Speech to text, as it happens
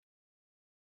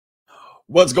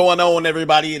What's going on,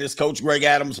 everybody? It is Coach Greg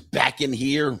Adams back in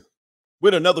here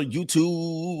with another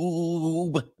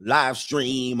YouTube live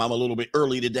stream. I'm a little bit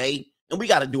early today, and we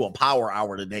got to do a power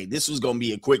hour today. This is going to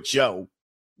be a quick show.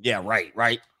 Yeah, right.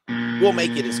 We'll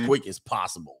make it as quick as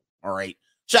possible. All right.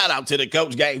 Shout out to the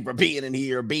Coach Gang for being in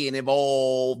here, being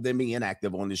involved, and being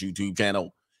active on this YouTube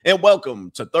channel. And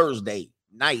welcome to Thursday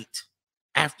night,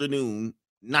 afternoon,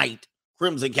 night,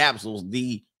 Crimson Capsules,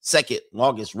 the second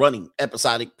longest running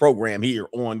episodic program here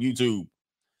on YouTube.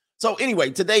 So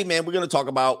anyway, today, man, we're going to talk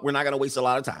about, we're not going to waste a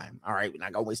lot of time. All right. We're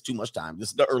not going to waste too much time. This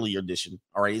is the earlier edition.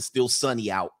 All right. It's still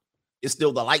sunny out. It's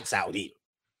still the lights out here.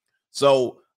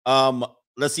 So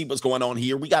let's see what's going on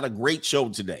here. We got a great show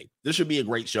today. This should be a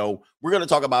great show. We're going to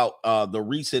talk about the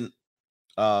recent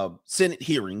Senate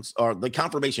hearings, or the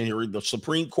confirmation hearing, the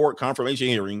Supreme Court confirmation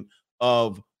hearing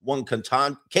of one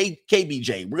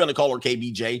KBJ. We're going to call her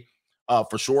KBJ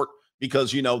for short,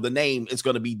 because, you know, the name is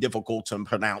going to be difficult to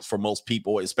pronounce for most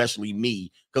people, especially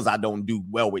me, because I don't do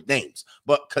well with names.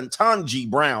 But Ketanji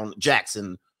Brown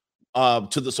Jackson to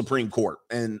the Supreme Court.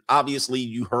 And obviously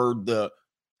you heard the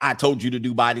I told you to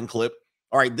do Biden clip.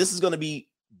 All right, this is going to be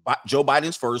Joe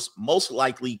Biden's first, most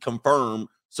likely confirmed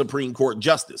Supreme Court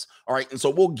justice. All right, and so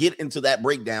we'll get into that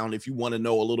breakdown if you want to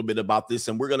know a little bit about this,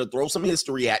 and we're going to throw some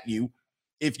history at you,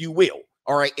 if you will.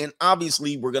 All right, and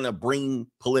obviously we're going to bring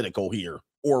political here,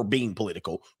 or being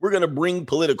political. We're going to bring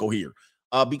political here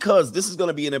because this is going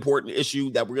to be an important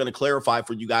issue that we're going to clarify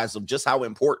for you guys of just how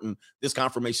important this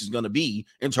confirmation is going to be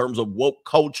in terms of woke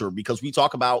culture, because we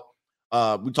talk about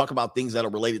things that are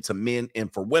related to men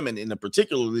and for women, and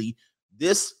particularly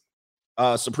this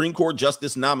Supreme Court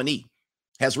justice nominee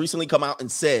has recently come out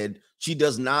and said she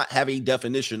does not have a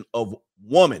definition of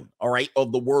woman, all right,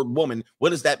 of the word woman. What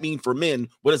does that mean for men?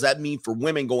 What does that mean for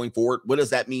women going forward? What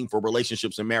does that mean for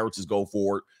relationships and marriages go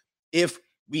forward if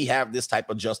we have this type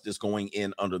of justice going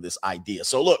in under this idea?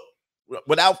 So look,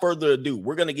 without further ado,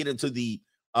 we're going to get into the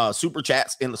super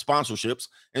chats and the sponsorships.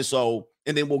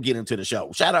 And then we'll get into the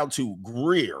show. Shout out to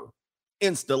Greer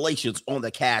Installations on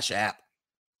the Cash App.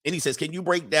 And he says, can you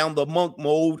break down the monk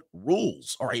mode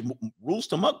rules? All right, rules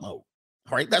to monk mode.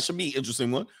 All right, that should be an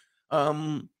interesting one.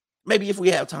 Maybe if we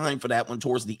have time for that one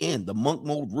towards the end, the monk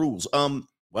mode rules.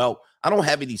 Well, I don't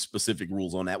have any specific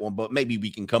rules on that one, but maybe we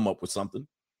can come up with something.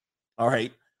 All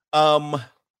right.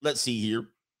 Let's see here.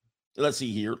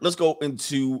 Let's go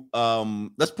into,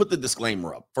 let's put the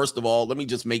disclaimer up. First of all, let me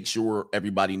just make sure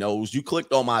everybody knows you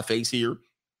clicked on my face here.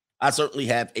 I certainly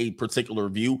have a particular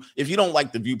view. If you don't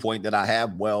like the viewpoint that I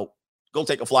have, well, go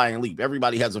take a flying leap.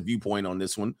 Everybody has a viewpoint on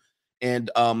this one. And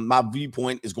my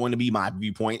viewpoint is going to be my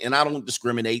viewpoint. And I don't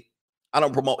discriminate. I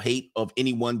don't promote hate of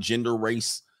any one gender,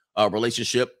 race,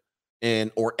 relationship,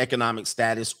 or economic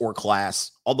status or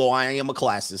class. Although I am a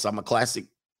classist. I'm a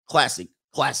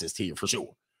classist here for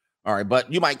sure. All right.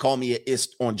 But you might call me an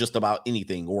ist on just about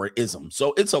anything, or an ism.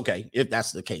 So it's okay if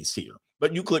that's the case here.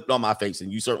 But you clicked on my face,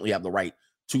 and you certainly have the right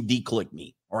to declick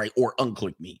me, all right, or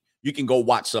unclick me. You can go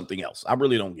watch something else. I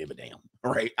really don't give a damn,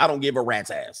 all right? I don't give a rat's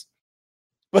ass.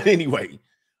 But anyway,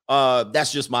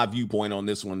 that's just my viewpoint on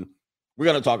this one. We're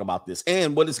going to talk about this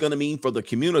and what it's going to mean for the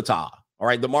community, all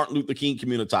right, the Martin Luther King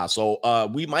community. So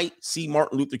we might see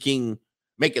Martin Luther King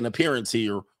make an appearance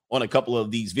here on a couple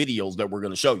of these videos that we're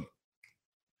going to show you.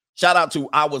 Shout out to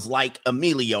I Was Like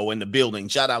Emilio in the building.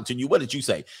 Shout out to you. What did you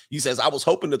say? He says, I was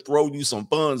hoping to throw you some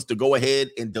funds to go ahead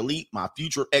and delete my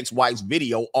future ex-wife's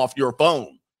video off your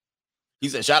phone. He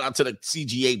said, shout out to the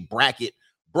CGA bracket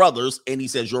brothers. And he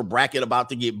says, your bracket about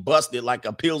to get busted like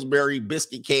a Pillsbury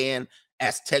biscuit can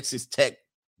as Texas Tech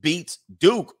beats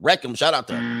Duke. Reckham. Shout out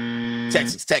to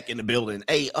Texas Tech in the building.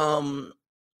 Hey,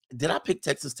 did I pick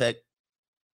Texas Tech?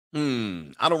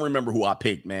 I don't remember who I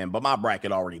picked, man, but my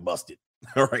bracket already busted.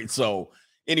 All right. So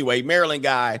anyway, Maryland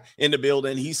guy in the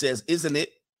building, he says, isn't it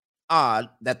odd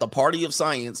that the party of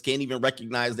science can't even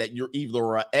recognize that you're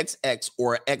either a XX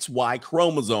or an XY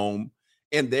chromosome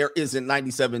and there isn't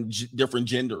 97 different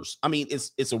genders? I mean,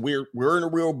 it's a weird, we're in a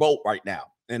real boat right now,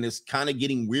 and it's kind of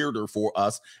getting weirder for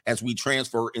us as we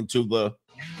transfer into the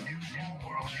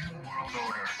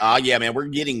yeah, man, we're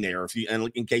getting there.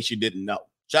 In case you didn't know.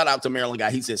 Shout out to Maryland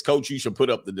guy. He says, Coach, you should put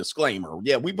up the disclaimer.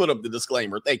 Yeah, we put up the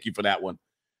disclaimer. Thank you for that one.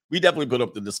 We definitely put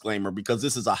up the disclaimer because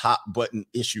this is a hot button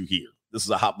issue here. This is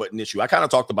a hot button issue. I kind of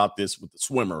talked about this with the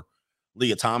swimmer,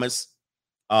 Leah Thomas,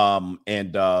 and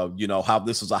you know, how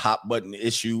this is a hot button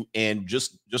issue. And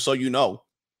just so you know,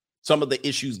 some of the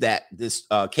issues that this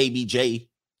KBJ,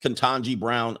 Ketanji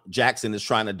Brown Jackson, is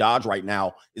trying to dodge right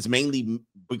now is mainly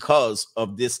because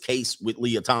of this case with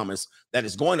Leah Thomas that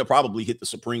is going to probably hit the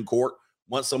Supreme Court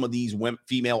once some of these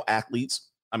female athletes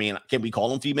I mean, can we call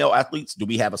them female athletes? Do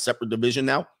we have a separate division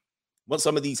now? When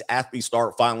some of these athletes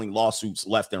start filing lawsuits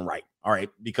left and right, all right,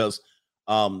 because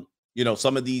some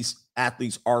of these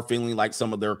athletes are feeling like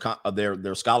some of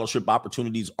their scholarship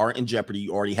opportunities are in jeopardy.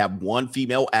 You already have one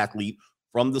female athlete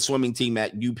from the swimming team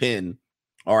at UPenn,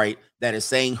 all right, that is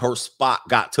saying her spot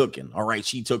got taken. All right,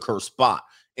 she took her spot,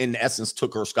 in essence,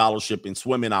 took her scholarship and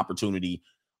swimming opportunity.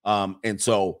 And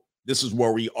so this is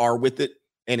where we are with it.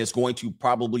 And it's going to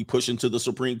probably push into the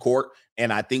Supreme Court.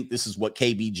 And I think this is what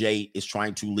KBJ is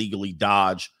trying to legally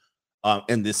dodge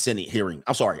in this Senate hearing.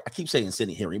 I'm sorry, I keep saying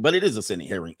Senate hearing, but it is a Senate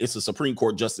hearing. It's a Supreme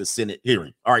Court Justice Senate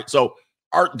hearing. All right, so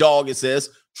Art Dog, it says,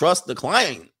 trust the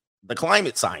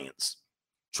climate science.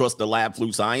 Trust the lab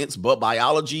flu science, but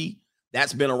biology,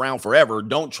 that's been around forever.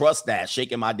 Don't trust that.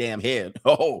 Shaking my damn head.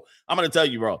 Oh, I'm going to tell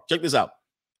you, bro. Check this out.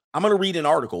 I'm going to read an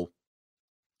article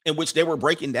in which they were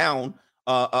breaking down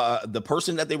the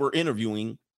person that they were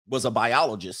interviewing was a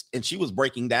biologist, and she was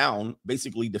breaking down,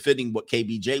 basically defending what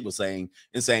KBJ was saying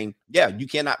and saying, yeah, you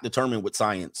cannot determine with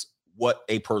science what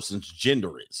a person's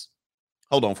gender is.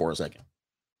 Hold on for a second.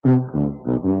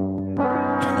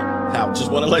 Now,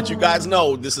 just want to let you guys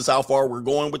know this is how far we're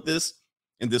going with this,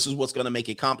 and this is what's going to make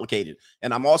it complicated.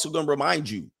 And I'm also going to remind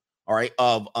you, all right,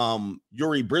 of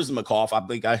Yuri Brizmakov, I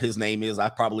think his name is,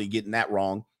 I'm probably getting that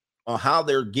wrong, on how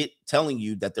they're telling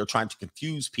you that they're trying to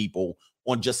confuse people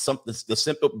on just something, the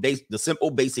simple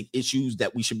basic issues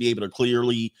that we should be able to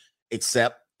clearly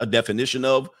accept a definition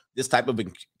of. This type of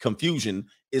confusion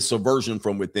is subversion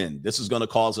from within. This is going to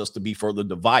cause us to be further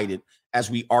divided as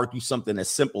we argue something as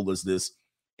simple as this.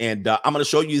 And I'm going to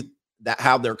show you that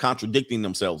how they're contradicting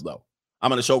themselves, though. I'm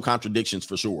going to show contradictions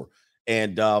for sure.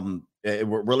 And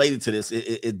related to this,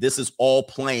 this is all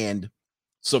planned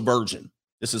subversion.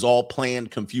 This is all planned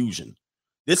confusion.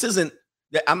 This isn't,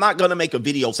 I'm not going to make a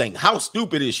video saying, how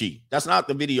stupid is she? That's not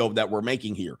the video that we're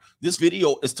making here. This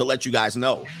video is to let you guys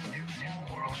know.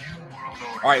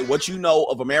 All right, what you know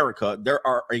of America, there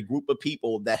are a group of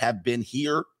people that have been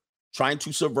here trying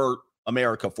to subvert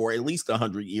America for at least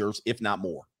 100 years, if not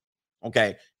more.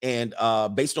 Okay, and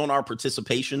based on our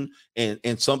participation,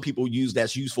 and some people use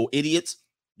as useful idiots,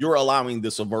 you're allowing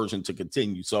the subversion to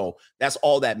continue. So that's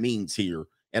all that means here.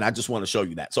 And I just want to show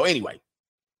you that. So anyway,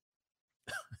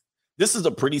 this is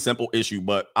a pretty simple issue,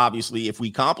 but obviously if we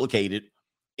complicate it,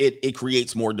 it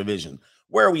creates more division.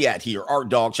 Where are we at here? Art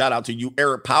Dog, shout out to you.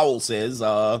 Eric Powell says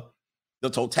the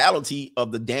totality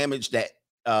of the damage that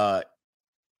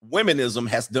womenism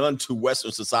has done to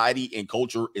Western society and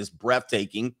culture is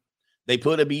breathtaking. They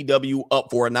put a BW up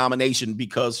for a nomination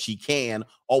because she can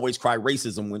always cry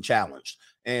racism when challenged.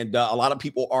 And a lot of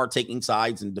people are taking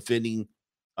sides and defending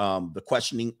the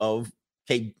questioning of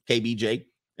KBJ,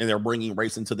 and they're bringing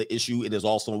race into the issue. It is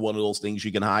also one of those things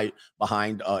you can hide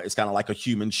behind. It's kind of like a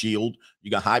human shield.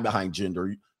 You can hide behind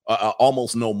gender,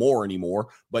 almost no more anymore.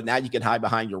 But now you can hide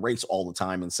behind your race all the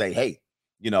time and say, hey,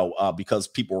 because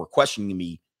people are questioning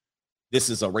me, this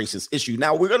is a racist issue.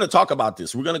 Now, we're going to talk about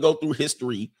this. We're going to go through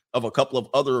history of a couple of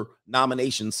other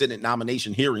Senate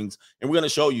nomination hearings, and we're going to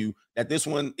show you that this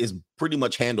one is pretty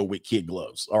much handled with kid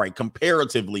gloves, all right,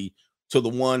 comparatively to the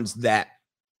ones that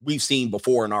we've seen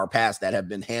before in our past that have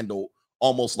been handled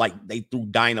almost like they threw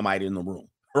dynamite in the room,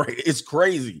 right? It's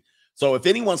crazy. So if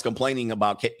anyone's complaining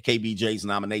about KBJ's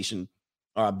nomination,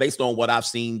 based on what I've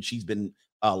seen, she's been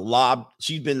lobbed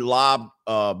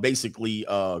basically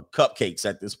cupcakes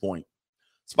at this point.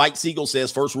 Spike Siegel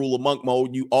says, first rule of monk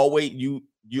mode,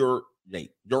 your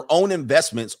own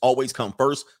investments always come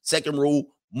first. Second rule,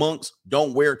 monks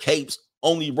don't wear capes,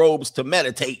 only robes to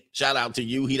meditate. Shout out to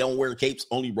you. He don't wear capes,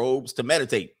 only robes to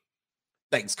meditate.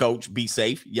 Thanks, coach. Be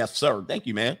safe. Yes, sir. Thank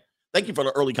you, man. Thank you for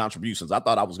the early contributions. I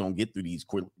thought I was going to get through these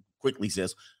quickly.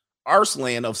 Says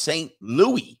Arslan of St.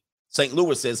 Louis. St.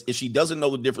 Louis says, if she doesn't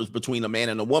know the difference between a man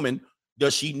and a woman,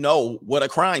 does she know what a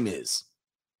crime is?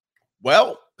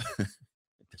 Well, does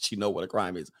she know what a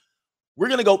crime is? We're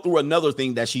going to go through another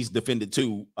thing that she's defended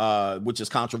too, which is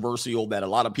controversial, that a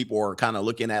lot of people are kind of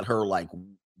looking at her like,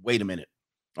 wait a minute.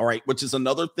 All right. Which is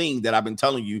another thing that I've been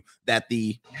telling you that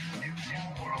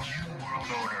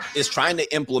is trying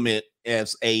to implement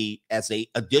as a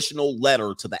additional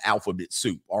letter to the alphabet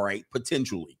soup. All right.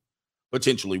 Potentially. We're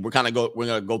going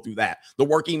to go through that. The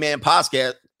Working Man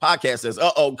podcast says,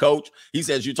 coach. He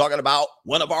says, you're talking about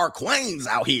one of our queens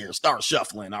out here. Start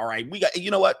shuffling. All right.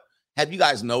 You know what? Have you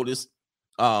guys noticed?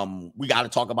 We got to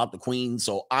talk about the queen.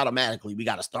 So automatically we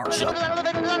got to start shuffling.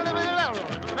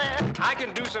 I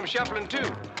can do some shuffling too.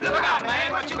 Look out,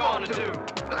 man. What you going to do?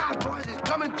 Look out, boys. It's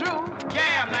coming through.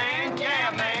 Yeah,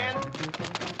 man.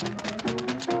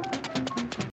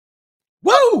 Woo!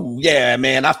 Woo! Yeah,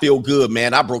 man, I feel good,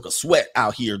 man. I broke a sweat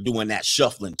out here doing that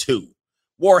shuffling too.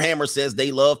 Warhammer says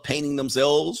they love painting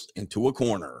themselves into a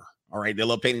corner. All right, they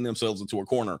love painting themselves into a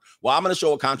corner. Well, I'm going to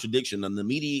show a contradiction, an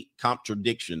immediate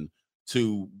contradiction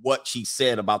to what she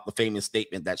said about the famous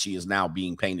statement that she is now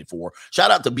being painted for.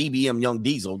 Shout out to BBM Young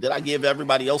Diesel. Did I give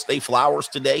everybody else their flowers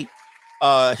today?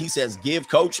 He says, give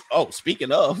coach. Oh,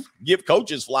 speaking of, give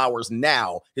coaches flowers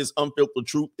now. His unfiltered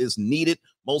truth is needed.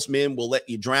 Most men will let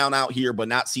you drown out here, but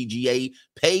not CGA.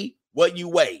 Pay what you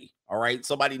weigh. All right.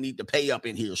 Somebody need to pay up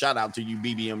in here. Shout out to you,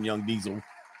 BBM Young Diesel.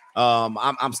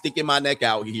 I'm sticking my neck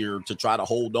out here to try to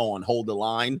hold the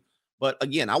line. But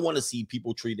again, I want to see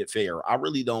people treated fair. I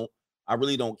really don't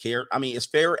care. I mean, as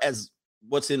fair as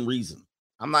what's in reason.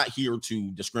 I'm not here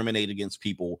to discriminate against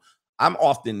people. I'm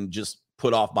often just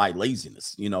put off by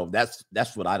laziness. You know, that's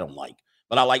what I don't like.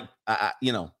 But I like,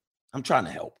 I'm trying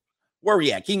to help. Where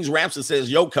we at? Kings Ramsey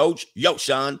says, yo, coach. Yo,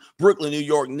 Sean. Brooklyn, New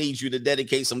York needs you to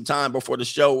dedicate some time before the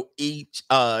show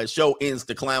ends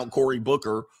to clown Cory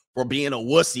Booker for being a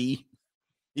wussy.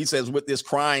 He says, with this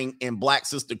crying and Black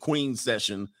Sister Queen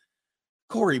session,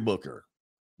 Cory Booker,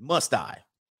 must I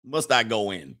go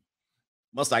in?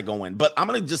 Must I go in? But I'm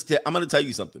going to tell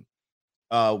you something.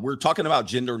 We're talking about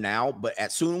gender now,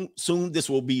 but soon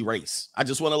this will be race. I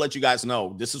just want to let you guys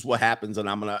know this is what happens, and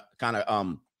I'm going to kind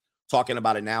of talking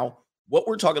about it now. What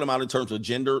we're talking about in terms of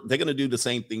gender, they're going to do the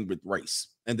same thing with race.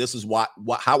 And this is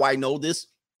how I know this.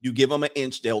 You give them an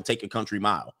inch, they'll take a country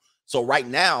mile. So right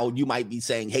now, you might be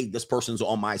saying, hey, this person's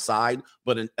on my side,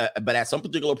 but at some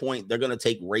particular point, they're going to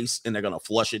take race and they're going to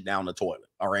flush it down the toilet.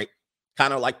 All right.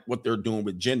 Kind of like what they're doing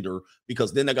with gender,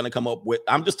 because then they're going to come up with,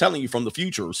 I'm just telling you from the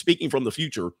future, speaking from the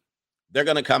future, they're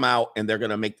going to come out and they're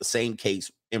going to make the same case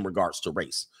in regards to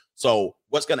race. So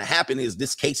what's going to happen is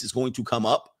this case is going to come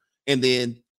up, and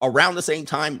then around the same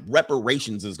time,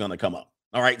 reparations is going to come up.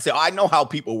 All right. So I know how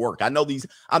people work. I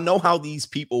know how these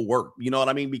people work. You know what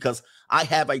I mean? Because I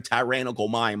have a tyrannical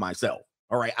mind myself.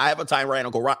 All right. I have a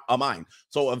tyrannical mind.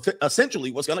 So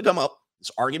essentially what's going to come up, this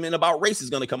argument about race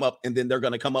is going to come up, and then they're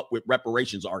going to come up with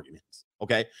reparations arguments.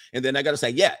 Okay. And then they're going to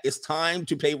say, yeah, it's time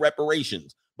to pay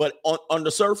reparations. But on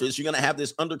the surface, you're going to have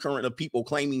this undercurrent of people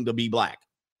claiming to be Black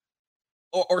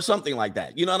or something like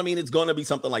that. You know what I mean? It's going to be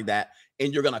something like that.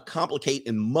 And you're going to complicate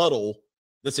and muddle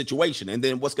the situation. And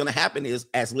then what's going to happen is,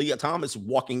 as Leah Thomas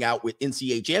walking out with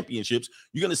NCAA championships,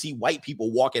 you're going to see white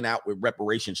people walking out with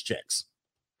reparations checks.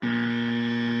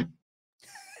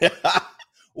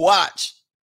 Watch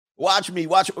me,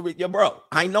 yo, bro.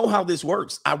 I know how this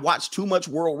works. I watch too much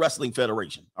World Wrestling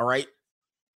Federation. All right.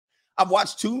 I've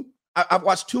watched too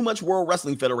much World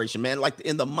Wrestling Federation, man. Like,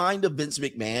 in the mind of Vince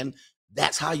McMahon,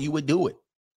 that's how you would do it.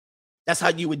 That's how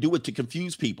you would do it to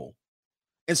confuse people.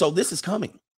 And so this is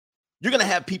coming. You're going to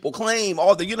have people claim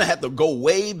you're going to have to go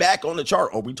way back on the chart.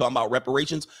 Oh, we talking about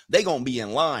reparations? They're going to be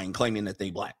in line claiming that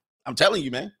they Black. I'm telling you,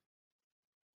 man.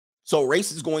 So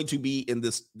race is going to be in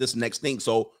this next thing.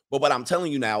 So, but what I'm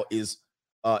telling you now is,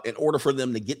 in order for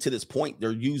them to get to this point,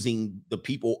 they're using the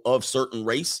people of certain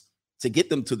race to get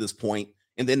them to this point,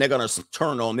 and then they're going to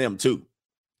turn on them too,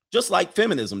 just like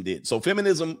feminism did. So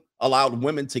feminism allowed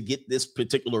women to get this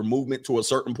particular movement to a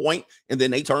certain point, and then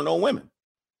they turned on women.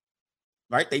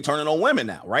 Right? They turning on women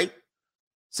now, right?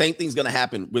 Same thing's going to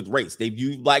happen with race. They've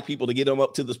used Black people to get them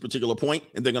up to this particular point,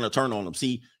 and they're going to turn on them.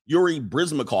 See, Yuri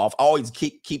Brizmakov, I always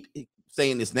keep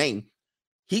saying this name.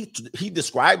 He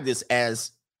described this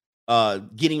as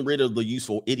getting rid of the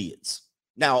useful idiots.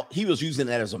 Now, he was using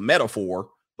that as a metaphor,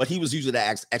 but he was using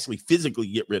that actually physically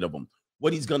get rid of them.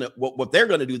 What they're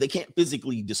going to do, they can't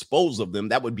physically dispose of them.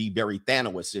 That would be very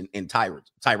Thanos and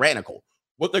tyrannical.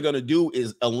 What they're going to do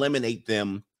is eliminate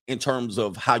them in terms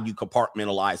of how you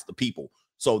compartmentalize the people.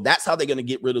 So that's how they're going to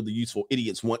get rid of the useful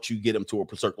idiots once you get them to a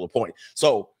particular point.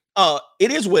 So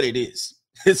it is what it is.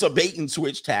 It's a bait and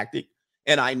switch tactic.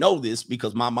 And I know this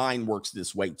because my mind works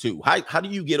this way too. How do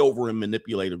you get over and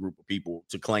manipulate a group of people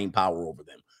to claim power over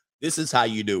them? This is how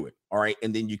you do it. All right.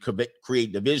 And then you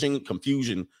create division,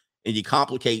 confusion, and you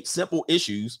complicate simple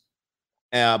issues.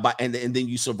 And then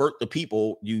you subvert the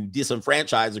people. You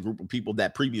disenfranchise a group of people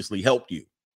that previously helped you.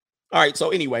 All right. So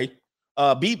anyway,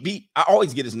 I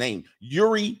always get his name.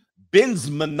 Yuri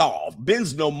Benznomov.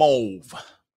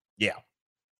 Yeah.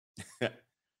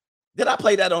 Did I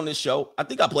play that on this show? I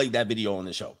think I played that video on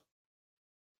this show.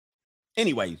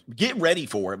 Anyway, get ready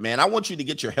for it, man. I want you to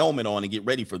get your helmet on and get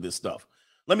ready for this stuff.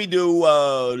 Let me do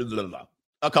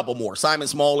a couple more. Simon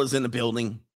Small is in the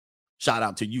building. Shout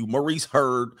out to you. Maurice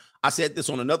Hurd. I said this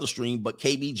on another stream, but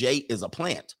KBJ is a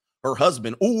plant. Her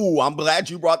husband. Ooh, I'm glad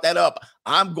you brought that up.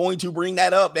 I'm going to bring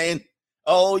that up, man.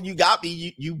 Oh, you got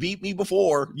me. You beat me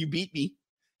before. You beat me.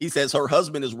 He says her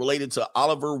husband is related to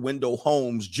Oliver Wendell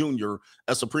Holmes Jr.,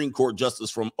 a Supreme Court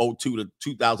justice from 02 to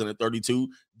 2032.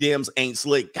 Dems ain't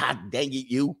slick. God dang it,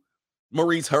 you.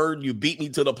 Maurice Hurd, you beat me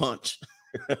to the punch.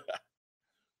 All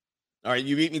right,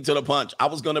 you beat me to the punch. I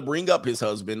was going to bring up his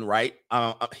husband, right?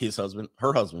 His husband,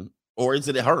 her husband. Or is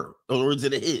it her? Or is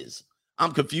it his?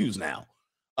 I'm confused now.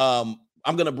 I'm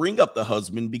going to bring up the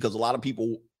husband because a lot of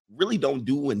people really don't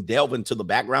do and delve into the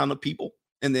background of people.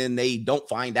 And then they don't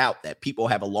find out that people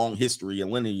have a long history and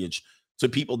lineage to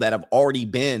people that have already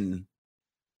been,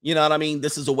 you know what I mean?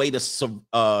 This is a way to,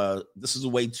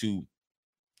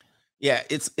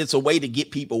 it's a way to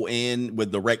get people in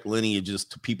with direct lineages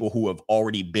to people who have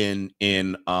already been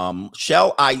in,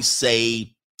 shall I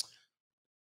say,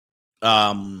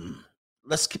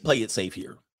 let's play it safe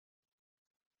here.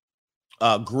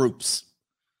 Groups,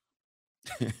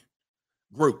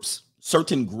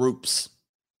 certain groups,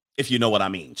 if you know what I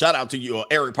mean. Shout out to you.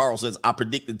 Eric Parle says, I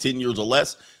predicted 10 years or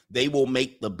less, they will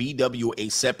make the BW a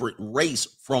separate race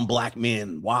from black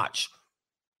men. Watch.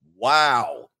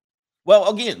 Wow. Well,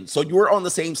 again, so you're on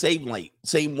the same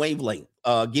wavelength.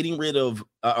 Getting rid of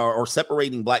or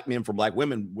separating black men from black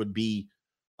women would be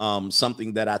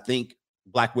something that I think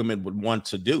black women would want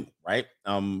to do, right?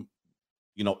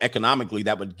 Economically,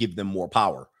 that would give them more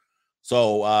power.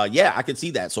 So, yeah, I can see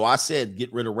that. So I said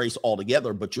get rid of race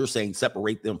altogether, but you're saying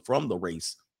separate them from the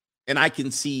race. And I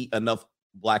can see enough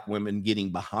black women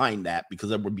getting behind that because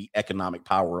there would be economic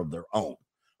power of their own.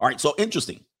 All right, so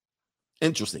interesting.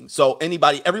 So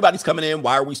everybody's coming in.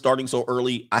 Why are we starting so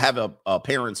early? I have a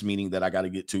parents meeting that I got to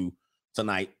get to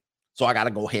tonight. So I got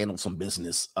to go handle some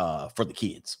business for the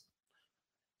kids.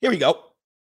 Here we go.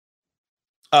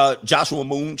 Joshua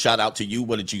Moon, shout out to you.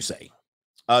 What did you say?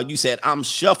 You said, I'm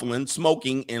shuffling,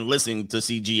 smoking, and listening to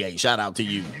CGA. Shout out to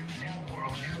you.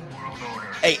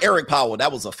 Hey, Eric Powell,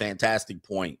 that was a fantastic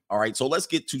point. All right, so let's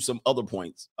get to some other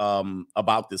points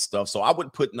about this stuff. So I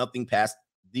would put nothing past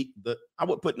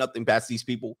these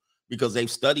people because they've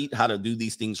studied how to do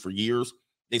these things for years.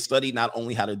 They studied not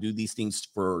only how to do these things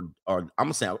for,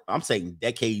 I'm saying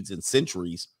decades and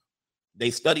centuries.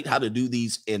 They studied how to do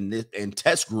these in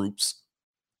test groups.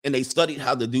 And they studied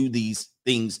how to do these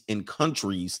things in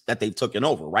countries that they've taken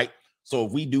over, right? So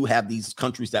if we do have these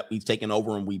countries that we've taken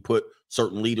over and we put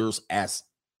certain leaders as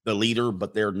the leader,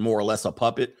 but they're more or less a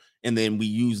puppet, and then we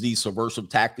use these subversive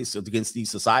tactics against these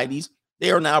societies,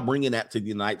 they are now bringing that to the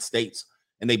United States.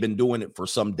 And they've been doing it for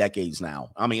some decades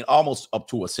now. I mean, almost up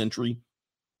to a century.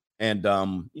 And,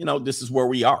 this is where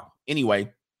we are.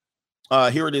 Anyway,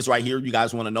 here it is right here. You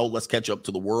guys want to know? Let's catch up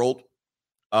to the world.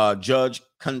 Judge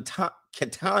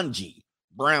Ketanji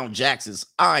Brown Jackson's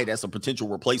eyed as a potential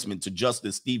replacement to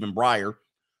Justice Stephen Breyer.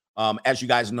 As you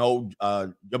guys know,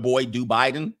 your boy, Do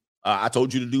Biden. I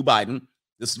told you to do Biden.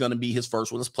 This is going to be his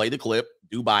first one. Let's play the clip.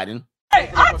 Do Biden.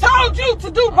 Hey, I told you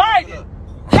to do Biden.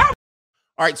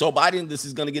 All right, so Biden, this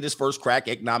is going to get his first crack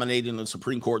at nominating a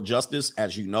Supreme Court justice.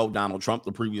 As you know, Donald Trump,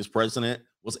 the previous president,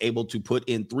 was able to put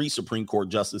in 3 Supreme Court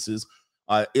justices.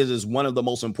 It is one of the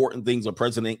most important things a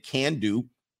president can do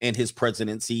in his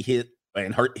presidency,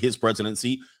 his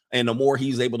presidency. And the more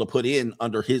he's able to put in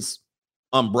under his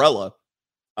umbrella,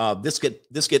 this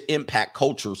could impact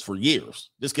cultures for years.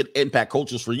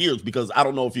 Because I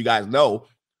don't know if you guys know,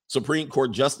 Supreme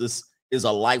Court justice is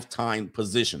a lifetime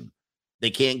position. They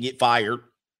can't get fired.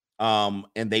 And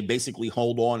they basically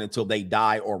hold on until they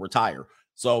die or retire.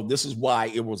 So this is why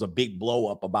it was a big blow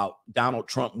up about Donald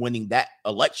Trump winning that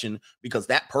election, because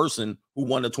that person who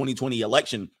won the 2020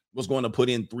 election was going to put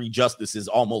in 3 justices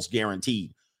almost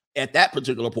guaranteed. At that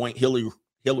particular point,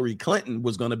 Hillary Clinton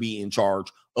was going to be in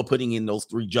charge of putting in those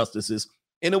 3 justices,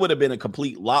 and it would have been a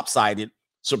complete lopsided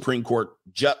Supreme Court,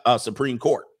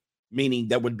 meaning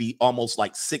that would be almost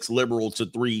like 6 liberals to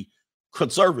 3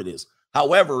 conservatives.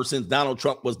 However, since Donald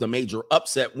Trump was the major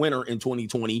upset winner in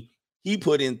 2020, he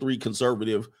put in 3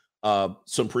 conservative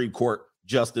Supreme Court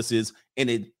justices, and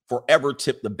it forever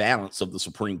tipped the balance of the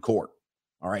Supreme Court.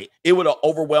 All right. It would have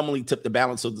overwhelmingly tipped the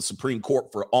balance of the Supreme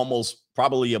Court for almost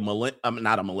probably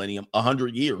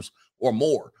 100 years or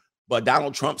more. But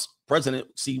Donald Trump's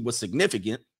presidency was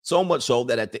significant, so much so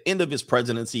that at the end of his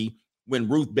presidency, when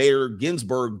Ruth Bader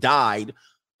Ginsburg died,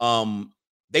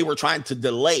 they were trying to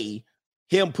delay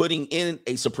him putting in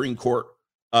a Supreme Court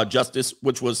justice,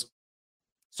 which was,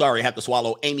 sorry, I have to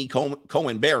swallow, Amy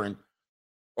Coney Barron,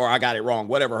 or I got it wrong,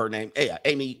 whatever her name. Yeah,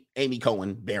 Amy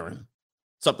Coney Barron,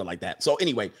 something like that. So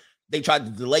anyway, they tried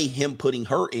to delay him putting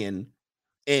her in,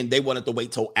 and they wanted to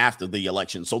wait till after the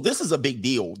election. So this is a big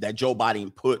deal that Joe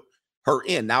Biden put her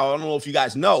in. Now, I don't know if you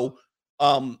guys know,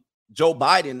 Joe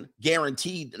Biden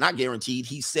not guaranteed,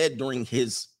 he said during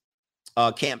his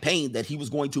campaign that he was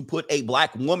going to put a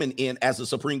black woman in as a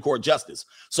Supreme Court justice.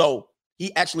 So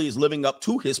he actually is living up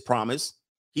to his promise.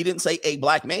 He didn't say a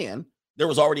black man. There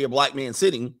was already a black man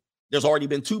sitting. There's already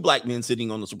been 2 black men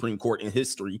sitting on the Supreme Court in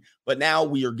history, but now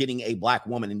we are getting a black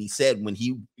woman. And he said when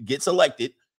he gets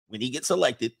elected,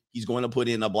 he's going to put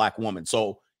in a black woman.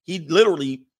 So he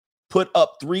literally put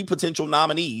up 3 potential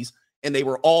nominees, and they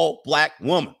were all black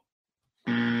women.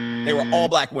 They were all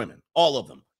black women, all of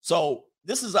them. So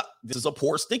this is a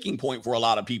poor sticking point for a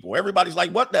lot of people. Everybody's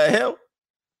like, what the hell?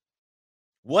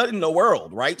 What in the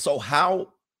world, right? So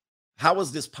how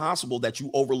is this possible that you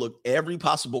overlook every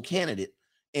possible candidate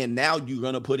and now you're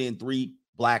going to put in 3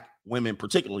 black women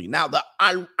particularly? Now, the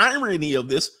irony of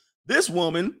this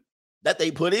woman that they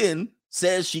put in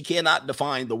says she cannot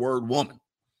define the word woman.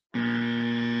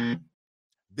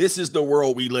 This is the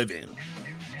world we live in.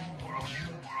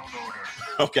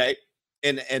 Okay.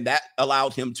 And that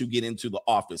allowed him to get into the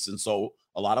office. And so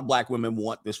a lot of black women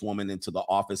want this woman into the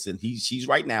office. And she's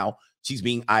right now, she's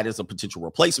being eyed as a potential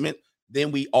replacement.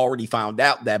 Then we already found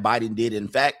out that Biden did, in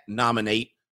fact, nominate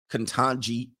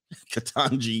Ketanji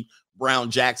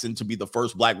Brown Jackson to be the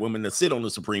first black woman to sit on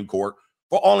the Supreme Court.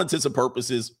 For all intents and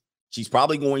purposes, she's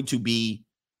probably going to be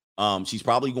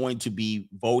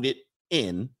voted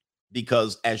in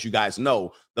because, as you guys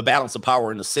know, the balance of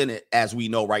power in the Senate, as we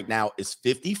know right now, is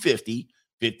 50-50,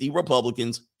 50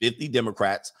 Republicans, 50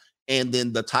 Democrats. And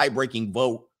then the tie-breaking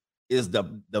vote is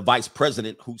the vice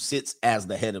president who sits as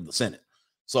the head of the Senate.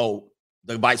 So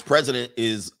the vice president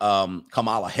is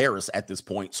Kamala Harris at this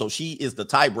point. So she is the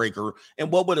tiebreaker. And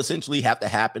what would essentially have to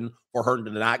happen for her to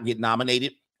not get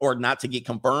nominated or not to get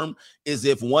confirmed is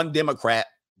if one Democrat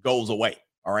goes away.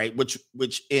 All right. Which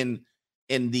in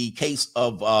the case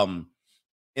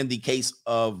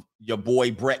of your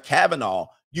boy Brett Kavanaugh,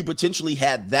 you potentially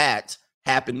had that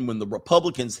happen when the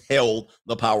Republicans held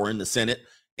the power in the Senate.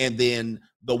 And then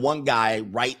the one guy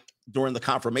right during the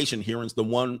confirmation hearings, the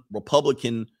one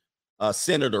Republican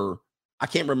senator, I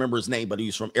can't remember his name, but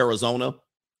he's from Arizona.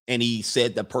 And he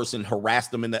said the person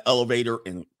harassed him in the elevator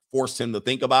and forced him to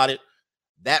think about it.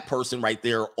 That person right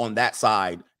there on that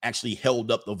side actually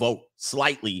held up the vote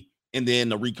slightly. And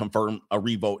then a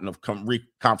revote and a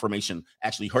reconfirmation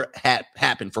actually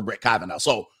happened for Brett Kavanaugh.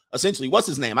 So essentially, what's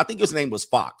his name? I think his name was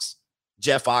Fox,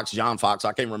 Jeff Fox, John Fox.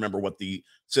 I can't remember what the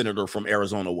senator from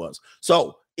Arizona was.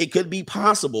 So it could be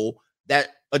possible that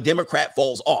a Democrat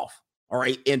falls off. All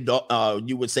right. And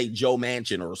you would say Joe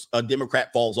Manchin or a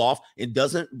Democrat falls off and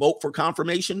doesn't vote for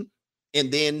confirmation and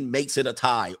then makes it a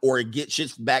tie, or it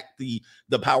shifts back the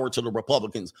power to the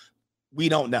Republicans. We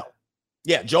don't know.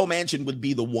 Yeah, Joe Manchin would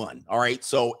be the one. All right.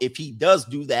 So if he does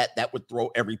do that, that would throw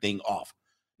everything off.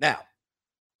 Now,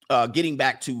 getting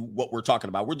back to what we're talking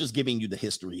about, we're just giving you the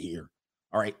history here.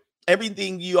 All right.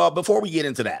 Everything before we get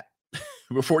into that,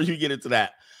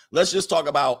 let's just talk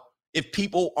about, if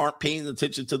people aren't paying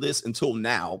attention to this until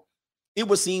now, it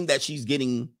would seem that she's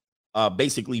getting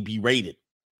basically berated.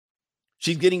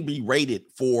 She's getting berated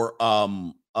for,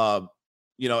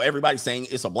 everybody's saying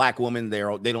it's a black woman.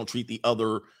 They don't treat the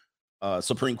other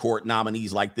Supreme Court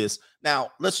nominees like this.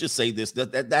 Now, let's just say this,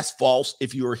 that's false.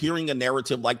 If you're hearing a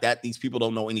narrative like that, these people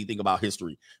don't know anything about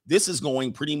history. This is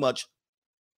going pretty much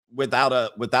without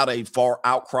a far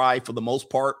outcry. For the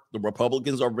most part, the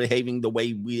Republicans are behaving the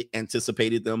way we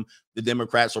anticipated them. The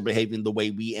Democrats are behaving the way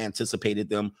we anticipated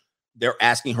them. They're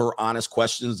asking her honest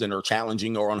questions and are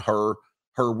challenging her on her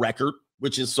record,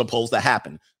 which is supposed to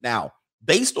happen. Now,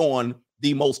 based on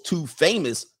the most 2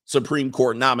 famous Supreme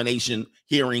Court nomination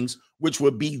hearings, which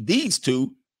would be these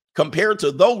 2, compared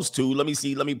to those 2, let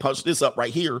me punch this up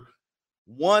right here.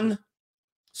 One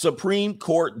Supreme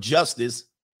Court Justice,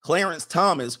 Clarence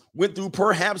Thomas, went through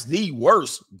perhaps the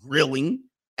worst grilling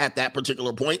at that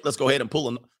particular point. Let's go ahead and pull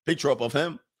a picture up of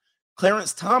him.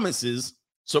 Clarence Thomas's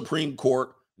Supreme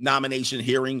Court nomination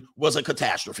hearing was a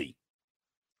catastrophe.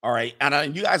 All right.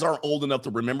 And you guys aren't old enough to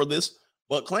remember this,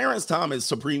 but Clarence Thomas'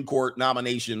 Supreme Court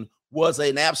nomination was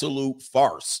an absolute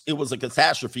farce. It was a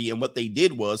catastrophe. And what they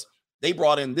did was they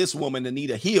brought in this woman,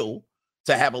 Anita Hill,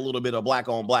 to have a little bit of black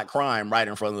on black crime right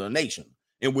in front of the nation,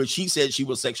 in which she said she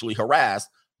was sexually harassed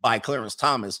by Clarence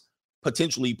Thomas,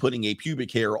 potentially putting a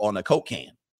pubic hair on a Coke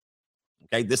can.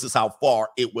 Okay. This is how far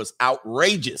it was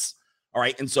outrageous. All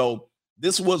right. And so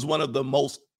this was one of the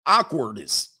most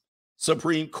awkwardest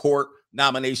Supreme Court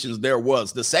nominations there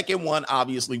was. The second one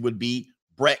obviously would be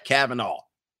Brett Kavanaugh.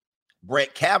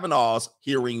 Brett Kavanaugh's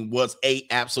hearing was a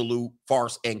absolute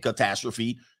farce and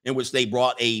catastrophe, in which they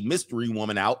brought a mystery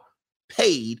woman out,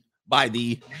 paid by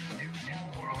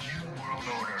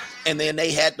and then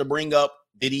they had to bring up,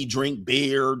 did he drink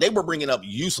beer? They were bringing up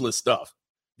useless stuff.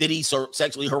 Did he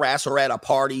sexually harass her at a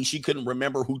party? She couldn't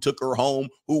remember who took her home,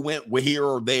 who went here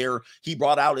or there. He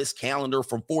brought out his calendar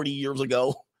from 40 years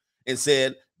ago and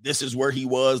said, this is where he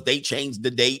was. They changed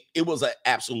the date. It was an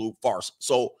absolute farce.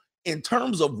 So in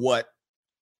terms of what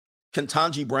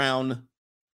Ketanji Brown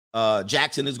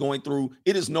Jackson is going through,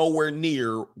 it is nowhere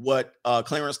near what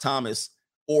Clarence Thomas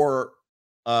or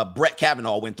Brett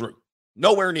Kavanaugh went through.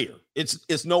 Nowhere near.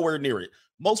 It's nowhere near it.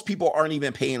 Most people aren't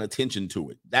even paying attention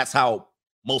to it. That's how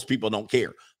most people don't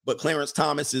care. But Clarence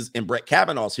Thomas's and Brett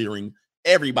Kavanaugh's hearing,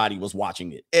 everybody was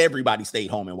watching it. Everybody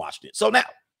stayed home and watched it. So now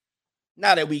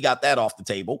that we got that off the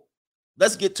table,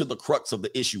 let's get to the crux of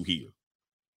the issue here.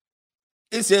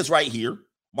 It says right here,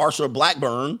 Marsha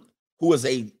Blackburn, who is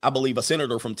I believe a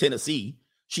senator from Tennessee,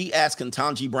 she asked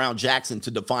Ketanji Brown Jackson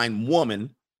to define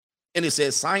woman. And it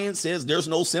says, science says there's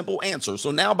no simple answer.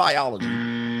 So now biology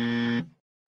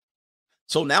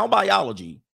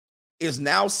is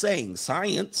now saying,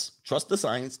 science, trust the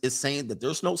science, is saying that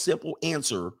there's no simple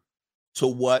answer to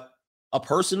what a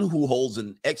person who holds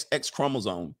an XX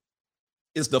chromosome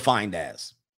is defined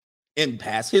as. In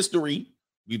past history,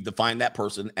 we've defined that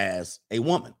person as a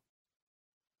woman.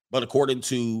 But according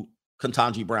to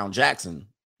Ketanji Brown Jackson,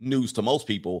 news to most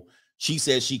people, she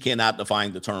says she cannot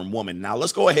define the term woman. Now,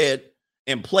 let's go ahead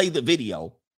and play the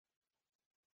video.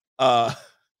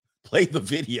 Play the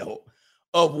video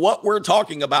of what we're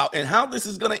talking about and how this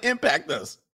is going to impact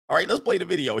us. All right, let's play the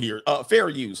video here. Fair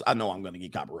use. I know I'm going to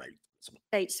get copyrighted.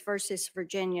 States versus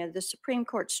Virginia, the Supreme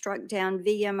Court struck down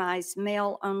VMI's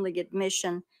male-only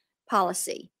admission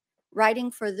policy.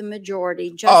 Writing for the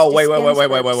majority. Justice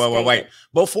wait.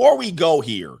 Before we go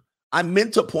here, I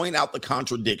meant to point out the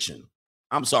contradiction.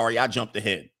 I'm sorry, I jumped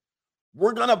ahead.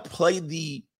 We're going to play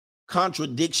the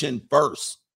contradiction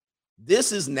first.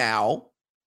 This is now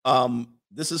Dianne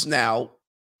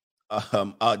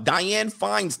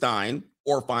Feinstein,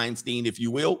 or Feinstein, if you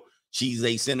will. She's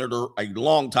a senator, a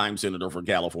longtime senator for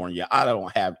California. I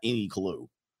don't have any clue.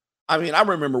 I mean, I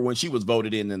remember when she was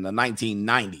voted in the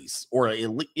 1990s, or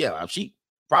she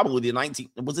probably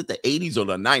was it the 80s or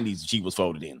the 90s she was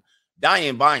voted in.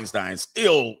 Dianne Feinstein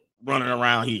still running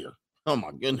around here. Oh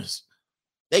my goodness.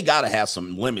 They got to have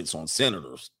some limits on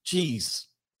senators. Jeez.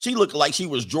 She looked like she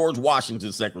was George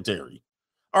Washington's secretary.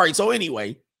 All right. So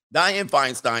anyway, Dianne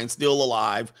Feinstein still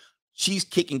alive. She's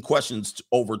kicking questions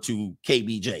over to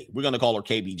KBJ. We're going to call her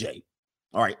KBJ.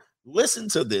 All right. Listen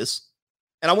to this.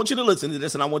 And I want you to listen to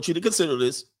this, and I want you to consider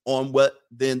this on what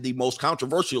then the most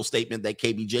controversial statement that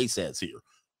KBJ says here.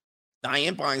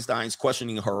 Dianne Feinstein's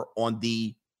questioning her on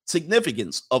the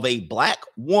significance of a Black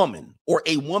woman or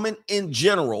a woman in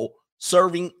general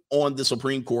serving on the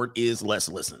Supreme Court is. Let's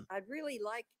listen. I'd really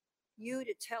like you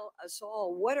to tell us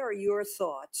all, what are your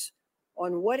thoughts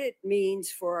on what it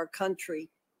means for our country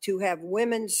to have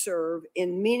women serve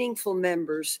in meaningful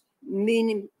numbers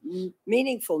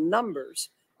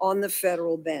on the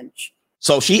federal bench?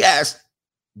 So she asked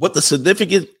what the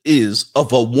significance is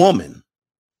of a woman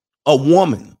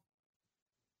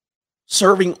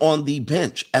serving on the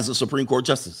bench as a Supreme Court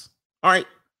justice. All right,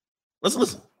 let's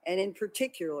listen. And in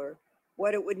particular,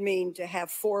 what it would mean to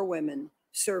have 4 women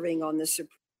serving on the Supreme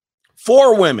Court.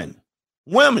 4 women.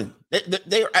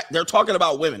 They're talking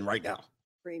about women right now.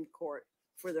 Supreme Court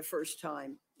for the first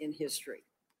time in history.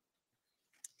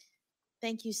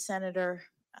 Thank you, Senator.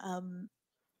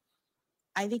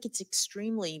 I think it's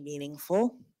extremely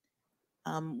meaningful.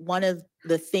 One of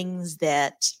the things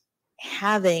that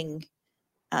having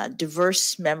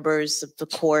diverse members of the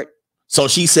court. So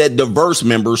she said diverse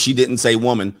members. She didn't say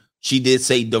woman. She did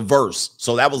say diverse.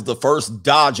 So that was the first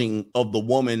dodging of the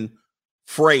woman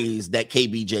phrase that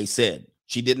KBJ said.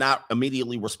 She did not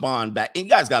immediately respond back. And you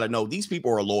guys got to know, these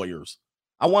people are lawyers.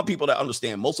 I want people to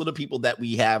understand most of the people that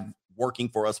we have working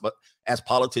for us, but as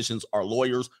politicians, are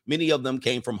lawyers. Many of them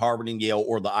came from Harvard and Yale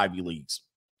or the Ivy Leagues.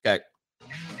 Okay.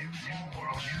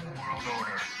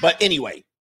 But anyway,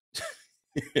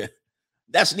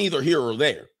 that's neither here or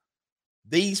there.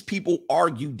 These people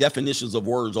argue definitions of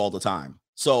words all the time.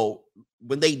 So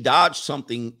when they dodge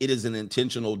something, it is an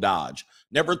intentional dodge.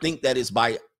 Never think that it's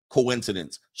by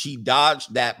coincidence. She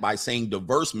dodged that by saying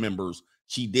diverse members.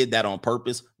 She did that on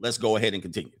purpose. Let's go ahead and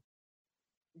continue.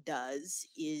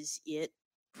 It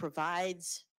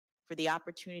provides for the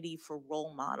opportunity for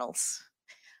role models.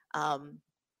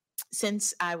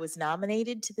 Since I was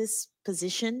nominated to this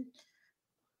position,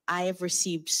 I have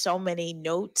received so many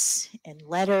notes and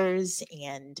letters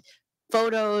and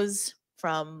photos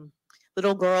from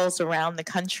little girls around the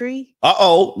country.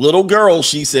 Little girls,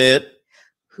 she said.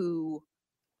 Who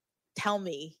tell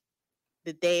me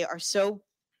that they are so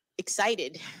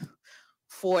excited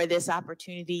for this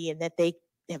opportunity and that they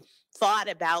have thought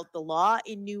about the law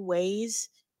in new ways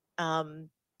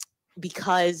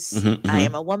because I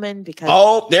am a woman. Because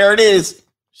oh, there it is.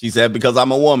 She said, because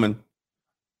I'm a woman.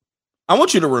 I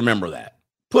want you to remember that.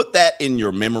 Put that in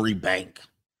your memory bank.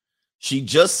 She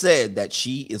just said that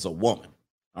she is a woman.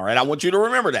 All right. I want you to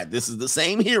remember that. This is the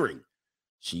same hearing.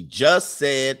 She just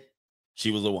said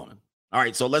she was a woman. All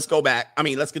right. So let's go back. I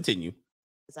mean, let's continue.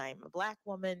 I am a Black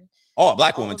woman. Oh, a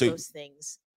Black all woman of too. Those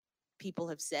things people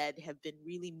have said have been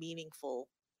really meaningful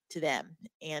to them.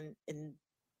 And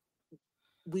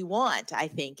we want, I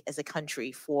think, as a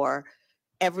country, for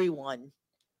everyone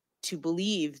to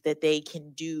believe that they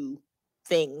can do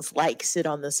things like sit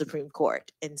on the Supreme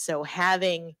Court. And so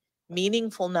having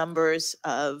meaningful numbers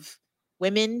of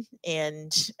women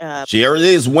and here it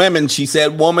is, women. She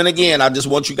said woman again. I just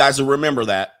want you guys to remember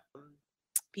that.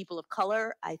 People of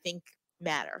color, I think,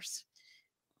 matters.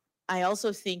 I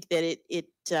also think that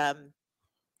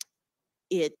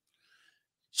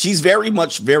she's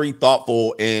very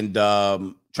thoughtful and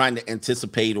trying to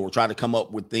anticipate or try to come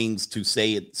up with things to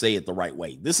say it the right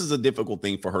way. This is a difficult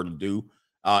thing for her to do.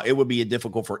 It would be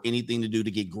difficult for anything to do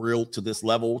to get grilled to this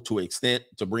level, to extent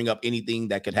to bring up anything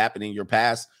that could happen in your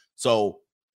past. So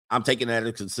I'm taking that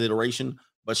into consideration,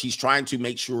 but she's trying to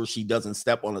make sure she doesn't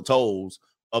step on the toes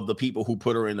of the people who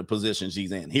put her in the position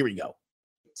she's in. Here we go.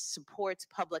 It supports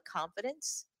public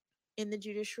confidence in the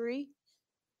judiciary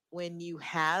when you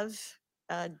have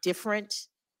different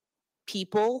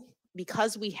people,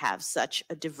 because we have such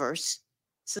a diverse.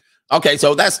 Okay,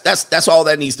 so that's all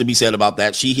that needs to be said about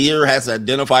that. She here has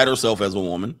identified herself as a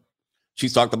woman.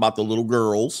 She's talked about the little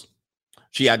girls.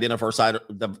 She identified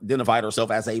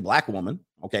herself as a Black woman.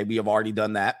 Okay, we have already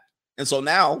done that. And so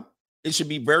now it should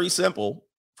be very simple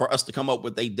for us to come up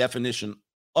with a definition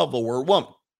of the word woman.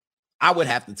 I would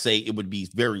have to say it would be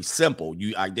very simple.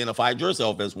 You identified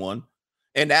yourself as one.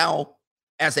 And now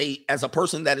as a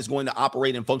person that is going to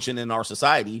operate and function in our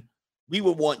society, we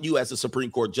would want you as a Supreme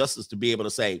Court justice to be able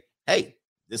to say, hey,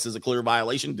 this is a clear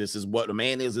violation. This is what a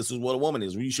man is. This is what a woman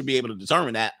is. You should be able to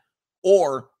determine that.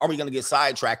 Or are we going to get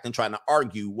sidetracked and trying to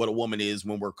argue what a woman is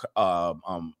when we're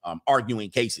arguing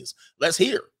cases? Let's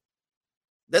hear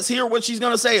what she's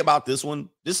going to say about this one.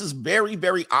 This is very,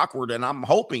 very awkward, and I'm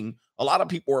hoping a lot of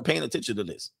people are paying attention to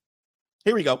this.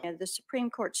 Here we go. The Supreme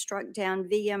Court struck down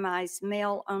VMI's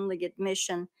male-only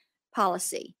admission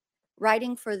policy.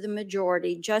 Writing for the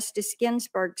majority, Justice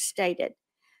Ginsburg stated,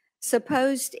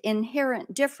 supposed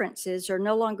inherent differences are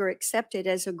no longer accepted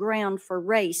as a ground for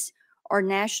race or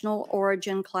national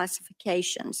origin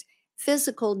classifications.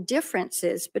 Physical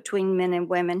differences between men and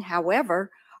women, however,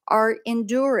 are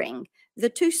enduring. The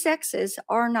two sexes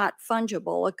are not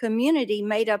fungible. A community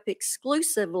made up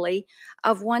exclusively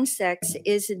of one sex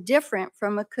is different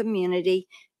from a community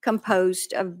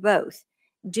composed of both.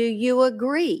 Do you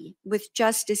agree with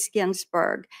Justice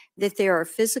Ginsburg that there are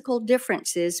physical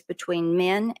differences between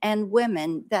men and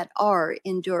women that are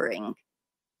enduring?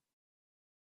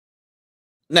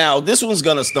 Now, this one's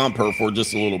going to stump her for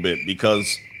just a little bit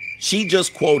because she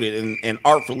just quoted, and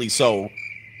artfully so,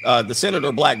 the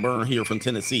Senator Blackburn here from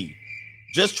Tennessee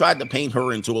just tried to paint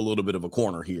her into a little bit of a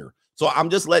corner here. So I'm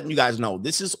just letting you guys know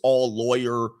this is all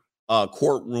lawyer,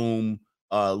 courtroom,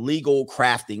 legal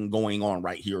crafting going on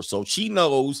right here. So she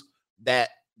knows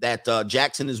that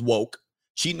Jackson is woke.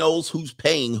 She knows who's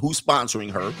paying, who's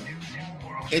sponsoring her.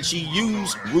 And she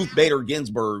used Ruth Bader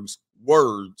Ginsburg's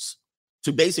words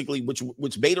to basically,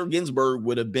 which Bader Ginsburg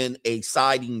would have been a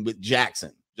siding with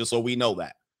Jackson, just so we know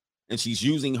that. And she's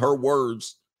using her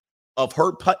words of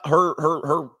her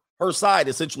side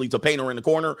essentially to paint her in the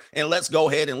corner. And let's go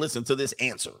ahead and listen to this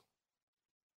answer.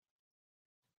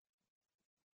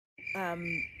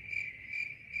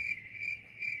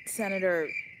 Senator,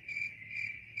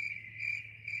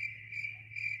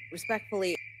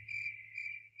 respectfully,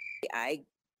 I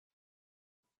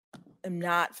am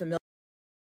not familiar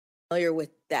with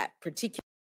that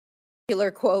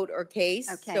particular quote or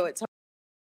case. Okay. So it's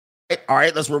all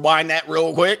right, let's rewind that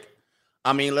real quick.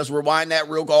 I guess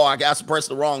I pressed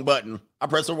the wrong button. I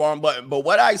pressed the wrong button. But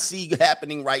what I see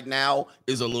happening right now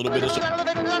is a little bit of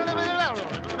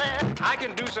I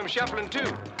can do some shuffling too.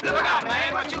 Look out,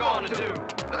 man, what you gonna do?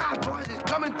 Look out, boys, it's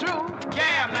coming through.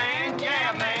 Yeah, man,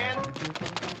 yeah, man.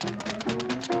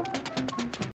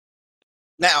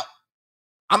 Now,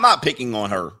 I'm not picking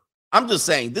on her. I'm just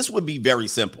saying this would be very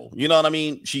simple. You know what I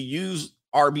mean? She used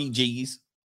RBG's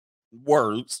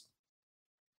words.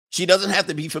 She doesn't have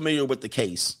to be familiar with the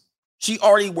case. She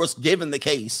already was given the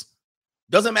case.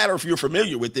 Doesn't matter if you're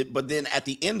familiar with it, but then at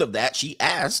the end of that, she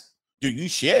asked, do you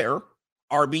share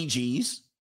RBG's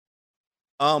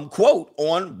quote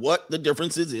on what the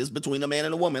differences is between a man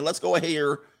and a woman. Let's go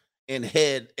here and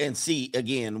head and see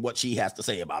again what she has to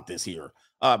say about this here,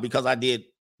 because I did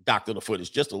doctor the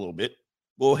footage just a little bit.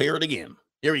 We'll hear it again.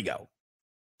 Here we go.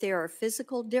 There are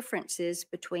physical differences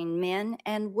between men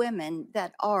and women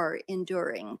that are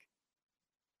enduring.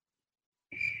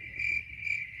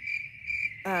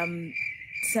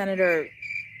 Senator,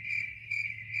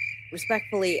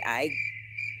 respectfully, I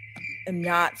am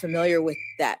not familiar with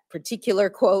that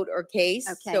particular quote or case,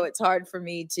 Okay. so it's hard for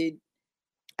me to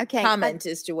Okay. comment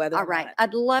as to whether All or right. not.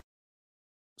 I'd love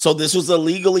So this was a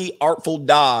legally artful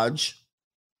dodge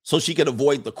so she could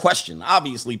avoid the question.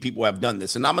 Obviously, people have done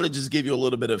this, and I'm going to just give you a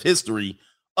little bit of history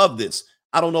of this.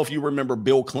 I don't know if you remember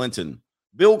Bill Clinton.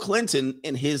 Bill Clinton,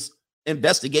 in his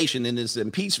investigation, in his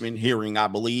impeachment hearing, I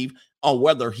believe, on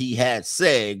whether he had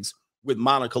sex with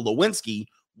Monica Lewinsky,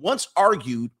 once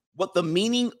argued what the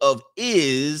meaning of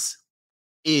is.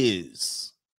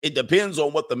 It depends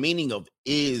on what the meaning of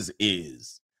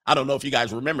is. I don't know if you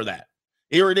guys remember that.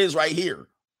 Here it is right here.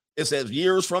 It says,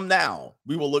 years from now,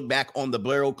 we will look back on the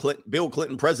Bill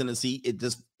Clinton presidency.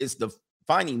 It's the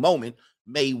defining moment,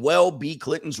 may well be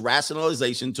Clinton's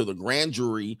rationalization to the grand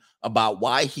jury about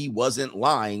why he wasn't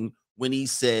lying when he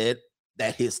said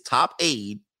that his top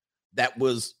aide, that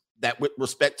with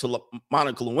respect to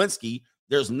Monica Lewinsky,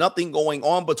 there's nothing going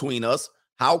on between us.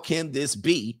 How can this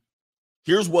be?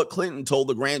 Here's what Clinton told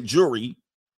the grand jury,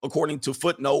 according to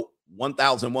footnote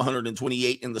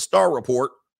 1128 in the Starr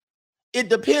report. It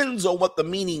depends on what the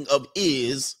meaning of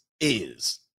is.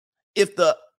 If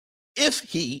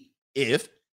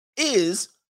is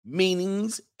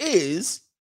meanings is,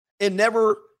 it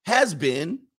never has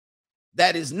been,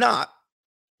 that is not,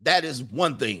 that is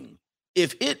one thing.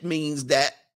 If it means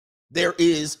that there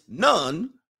is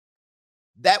none,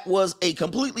 that was a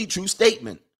completely true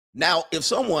statement. Now, if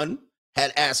someone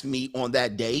had asked me on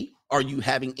that day, are you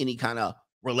having any kind of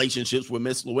relationships with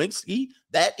Miss Lewinsky?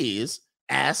 That is,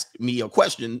 asked me a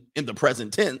question in the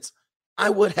present tense, I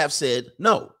would have said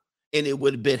no, and it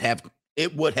would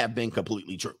have been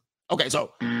completely true. Okay,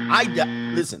 so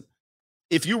listen.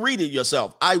 If you read it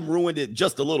yourself, I ruined it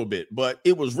just a little bit, but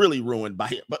it was really ruined by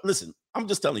it. But listen, I'm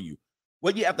just telling you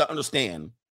what you have to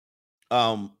understand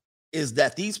is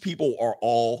that these people are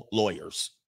all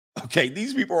lawyers. Okay,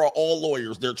 these people are all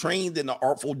lawyers. They're trained in the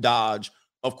artful dodge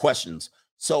of questions.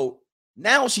 So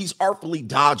now she's artfully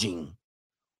dodging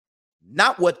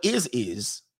not what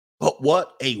is, but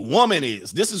what a woman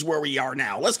is. This is where we are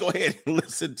now. Let's go ahead and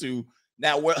listen to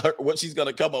now what she's going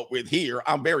to come up with here.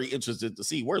 I'm very interested to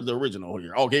see where's the original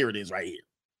here. Oh, here it is right here.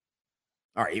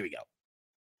 All right, here we go.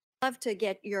 love to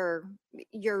get your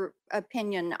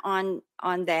opinion on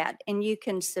that, and you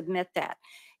can submit that.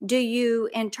 Do you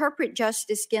interpret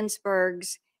Justice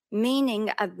Ginsburg's meaning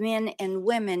of men and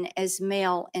women as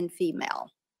male and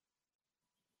female?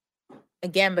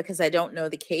 Again, because I don't know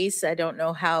the case, I don't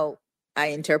know how I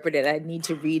interpret it. I need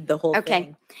to read the whole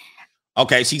thing.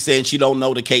 Okay, she's saying she don't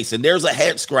know the case. And there's a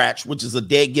head scratch, which is a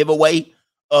dead giveaway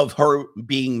of her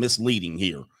being misleading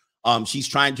here. She's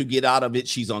trying to get out of it.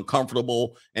 She's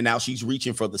uncomfortable, and now she's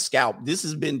reaching for the scalp. This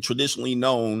has been traditionally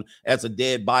known as a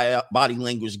dead body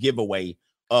language giveaway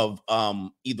of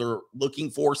either looking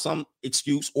for some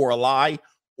excuse or a lie,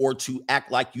 or to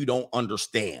act like you don't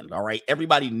understand. All right.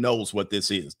 Everybody knows what this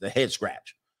is, the head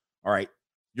scratch. All right.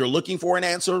 You're looking for an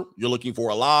answer. You're looking for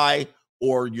a lie,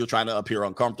 or you're trying to appear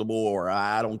uncomfortable, or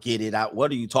I don't get it out. What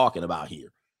are you talking about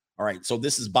here? All right. So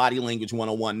this is body language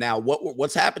 101. Now,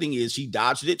 what's happening is she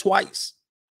dodged it twice.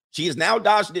 She has now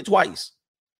dodged it twice,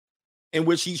 in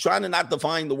which she's trying to not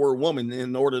define the word woman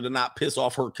in order to not piss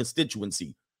off her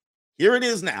constituency. Here it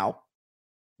is now.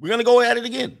 We're going to go at it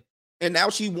again. And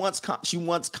now she wants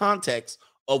context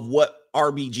of what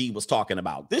RBG was talking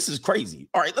about. This is crazy.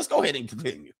 All right, let's go ahead and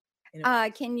continue.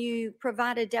 Can you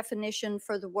provide a definition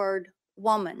for the word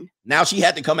woman? Now she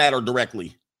had to come at her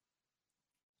directly.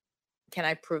 Can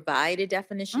I provide a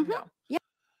definition? No. Yeah.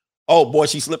 Oh, boy,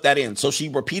 she slipped that in. So she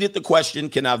repeated the question,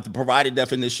 can I provide a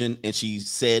definition? And she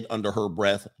said under her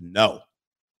breath, no.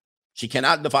 She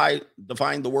cannot define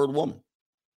the word woman.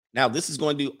 Now, this is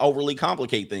going to overly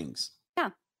complicate things. Yeah.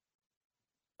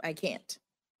 I can't.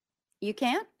 You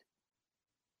can't?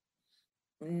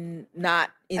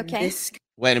 Not in Okay. this.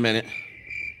 Wait a minute.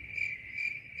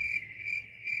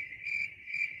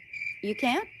 You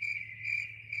can't?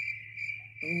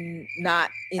 Not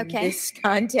in Okay. this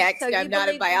context. So you I'm not a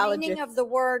believe the biologist. meaning of the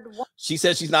word She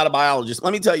says she's not a biologist.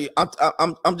 Let me tell you,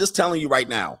 I'm just telling you right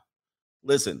now.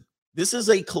 Listen, this is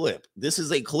a clip.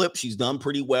 She's done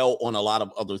pretty well on a lot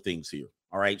of other things here.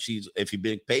 All right. If you've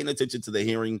been paying attention to the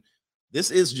hearing, this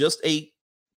is just a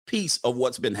piece of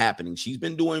what's been happening. She's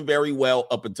been doing very well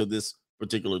up until this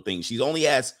particular thing. She's only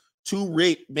asked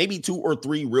maybe two or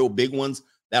three real big ones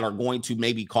that are going to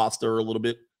maybe cost her a little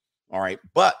bit. All right.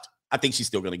 But I think she's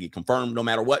still going to get confirmed no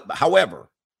matter what. But however,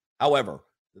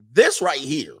 this right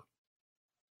here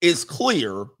is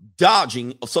clear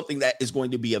dodging of something that is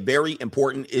going to be a very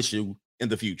important issue in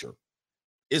the future.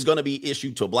 It's going to be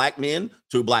issued to black men,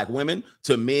 to black women,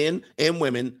 to men and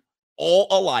women, all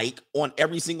alike on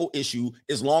every single issue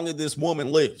as long as this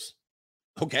woman lives.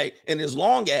 Okay. And as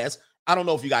long as, I don't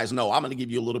know if you guys know, I'm going to give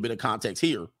you a little bit of context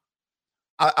here.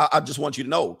 I just want you to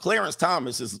know Clarence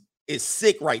Thomas is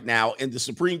sick right now, and the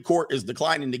Supreme Court is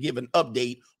declining to give an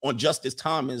update on Justice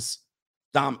Thomas's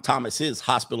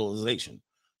hospitalization.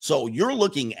 So you're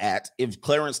looking at, if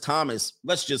Clarence Thomas,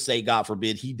 let's just say, God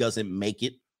forbid, he doesn't make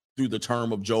it through the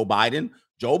term of Joe Biden.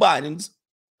 Joe Biden's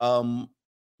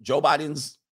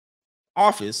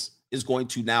office is going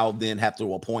to now then have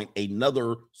to appoint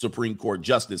another Supreme Court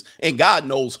justice, and God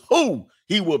knows who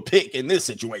he would pick in this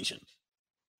situation.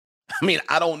 I mean,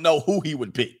 I don't know who he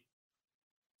would pick,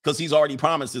 because he's already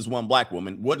promised this one black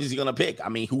woman. What is he going to pick? I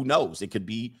mean, who knows? It could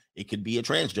be a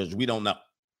trans judge. We don't know.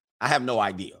 I have no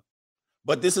idea.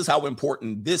 But this is how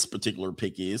important this particular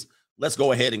pick is. Let's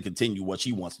go ahead and continue what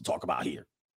she wants to talk about here.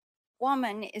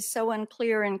 Woman is so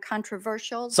unclear and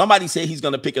controversial. Somebody said he's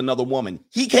going to pick another woman.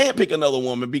 He can't pick another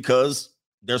woman because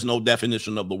there's no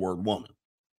definition of the word woman.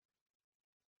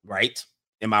 Right?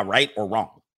 Am I right or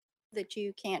wrong? That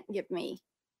you can't give me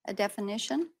a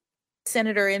definition?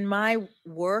 Senator, in my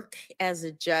work as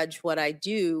a judge, what I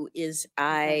do is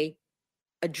I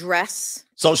address.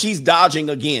 So she's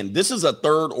dodging again. This is a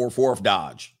third or fourth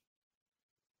dodge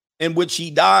in which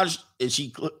she dodged, and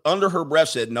she under her breath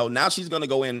said, no, now she's going to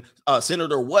go in.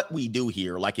 Senator, what we do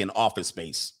here, like in Office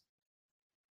Space.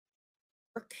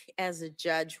 Work as a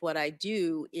judge, what I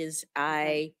do is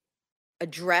I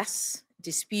address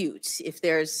disputes. If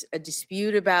there's a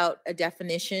dispute about a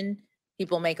definition,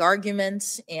 people make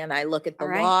arguments, and I look at the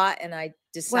law and I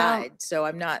decide. So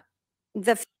I'm not.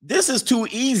 This is too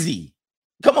easy.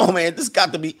 Come on, man. This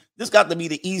got to be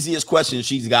the easiest question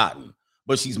she's gotten,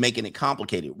 but she's making it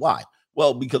complicated. Why?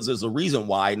 Well, because there's a reason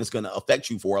why, and it's going to affect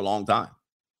you for a long time.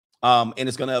 And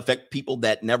it's going to affect people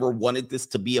that never wanted this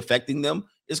to be affecting them.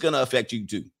 It's going to affect you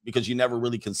too, because you never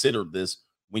really considered this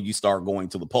when you start going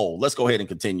to the poll. Let's go ahead and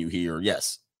continue here.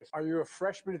 Yes. Are you a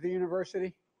freshman at the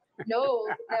university? No.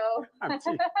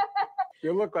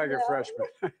 You look like a freshman.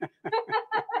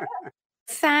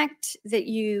 The fact that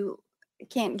you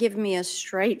can't give me a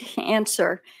straight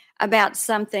answer about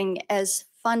something as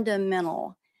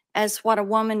fundamental as what a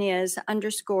woman is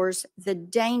underscores the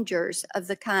dangers of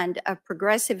the kind of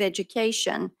progressive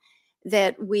education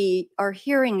that we are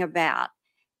hearing about.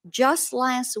 Just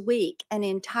last week, an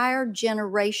entire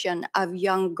generation of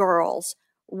young girls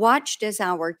watched as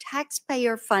our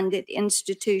taxpayer-funded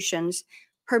institutions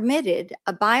permitted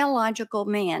a biological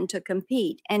man to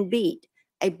compete and beat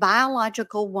a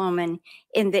biological woman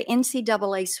in the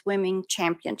NCAA swimming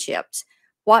championships.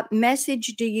 What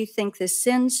message do you think this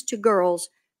sends to girls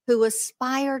who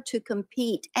aspire to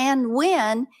compete and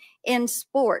win in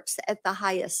sports at the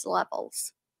highest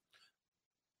levels?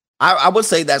 I would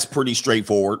say that's pretty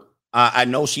straightforward. I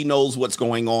know she knows what's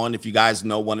going on. If you guys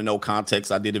want to know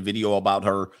context, I did a video about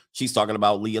her. She's talking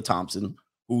about Leah Thompson,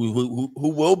 who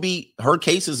will be, her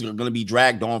cases are going to be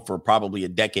dragged on for probably a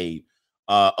decade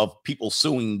of people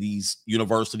suing these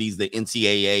universities, the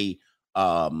NCAA,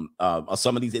 some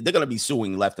of these, they're going to be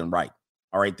suing left and right.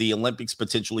 All right. The Olympics,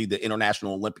 potentially the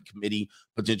International Olympic Committee,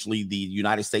 potentially the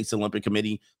United States Olympic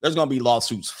Committee. There's going to be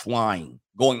lawsuits flying,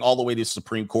 going all the way to the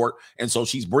Supreme Court. And so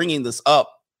she's bringing this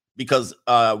up because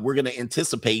we're going to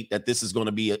anticipate that this is going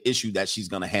to be an issue that she's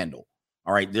going to handle.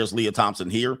 All right. There's Leah Thompson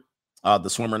here, the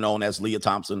swimmer known as Leah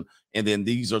Thompson. And then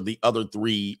these are the other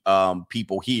three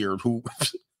people here who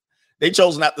they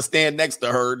chose not to stand next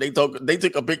to her. They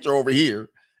took a picture over here,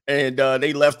 and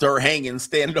they left her hanging,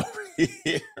 standing over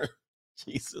here.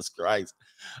 Jesus Christ.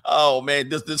 Oh, man,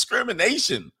 this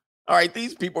discrimination. All right,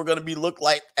 these people are going to be look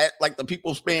like the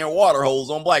people spraying water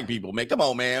hose on black people, man. Come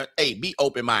on, man. Hey, be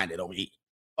open-minded over here.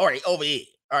 All right, over here.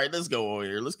 All right, let's go over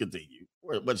here. Let's continue.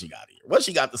 What she got here? What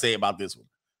she got to say about this one?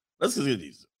 Let's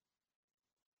continue.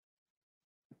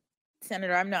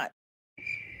 Senator, I'm not.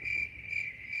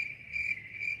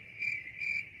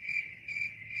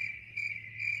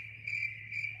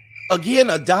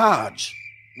 Again, a dodge.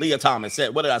 Leah Thomas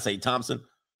said, what did I say, Thompson?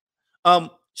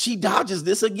 She dodges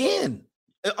this again.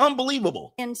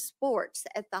 Unbelievable. In sports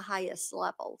at the highest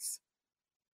levels.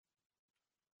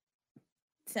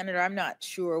 Senator, I'm not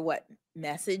sure what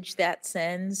message that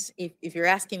sends. If you're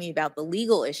asking me about the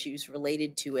legal issues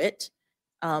related to it,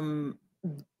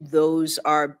 those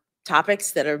are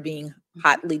topics that are being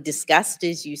hotly discussed,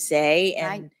 as you say,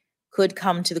 and could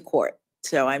come to the court.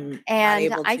 So I'm not And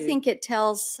able I to- think it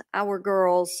tells our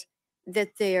girls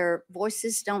that their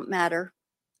voices don't matter.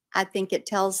 I think it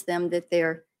tells them that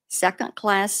they're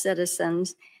second-class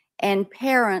citizens, and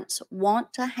parents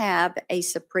want to have a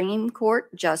Supreme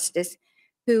Court justice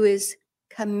who is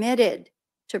committed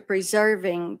to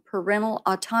preserving parental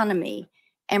autonomy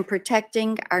and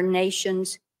protecting our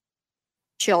nation's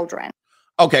children.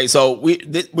 Okay, so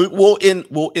we'll end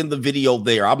the video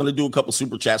there. I'm going to do a couple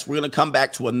super chats. We're going to come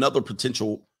back to another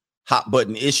potential hot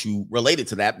button issue related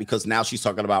to that, because now she's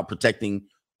talking about protecting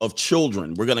of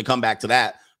children. We're going to come back to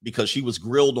that because she was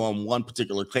grilled on one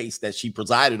particular case that she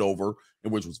presided over,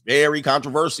 and which was very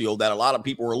controversial, that a lot of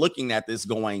people were looking at this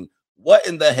going, what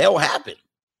in the hell happened?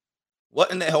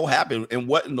 What in the hell happened? And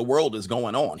what in the world is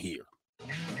going on here?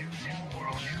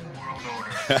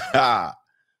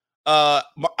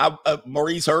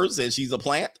 Maurice Hurd says she's a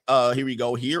plant. Here we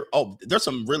go here. Oh, there's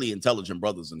some really intelligent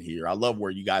brothers in here. I love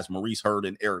where you guys, Maurice Hurd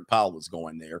and Eric Powell, is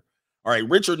going there. All right,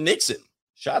 Richard Nixon,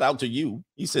 shout out to you.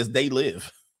 He says they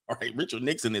live. All right, Richard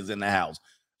Nixon is in the house.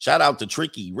 Shout out to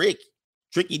Tricky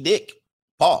Dick.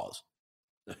 Pause.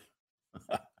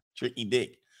 Tricky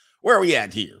Dick. Where are we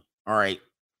at here? All right.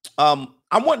 I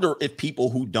wonder if people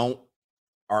who don't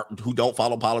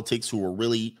follow politics, who are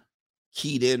really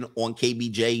keyed in on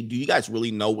KBJ, do you guys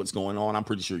really know what's going on? I'm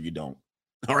pretty sure you don't.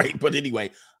 All right. But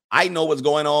anyway, I know what's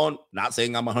going on. Not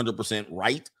saying I'm 100%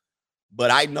 right,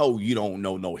 but I know you don't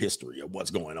know no history of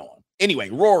what's going on. Anyway,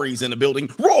 Rory's in the building.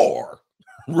 Roar!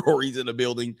 Rory's in the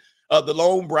building. The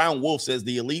Lone Brown Wolf says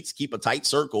the elites keep a tight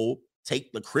circle.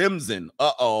 Take the crimson.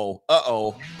 Uh-oh.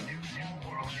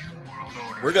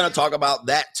 We're going to talk about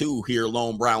that too here,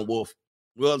 Lone Brown Wolf.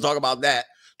 We're going to talk about that.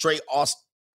 Trey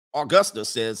Augusta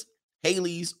says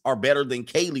Haley's are better than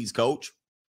Kaylee's, coach.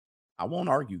 I won't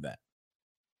argue that.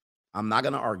 I'm not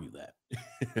going to argue that.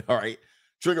 All right.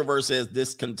 Triggerverse says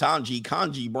this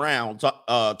Kanji Brown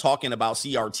talking about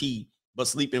CRT, but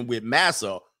sleeping with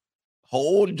Massa.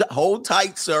 Hold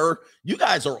tight, sir. You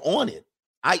guys are on it.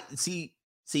 I see.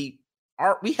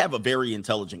 We have a very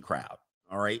intelligent crowd.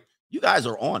 All right. You guys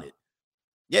are on it.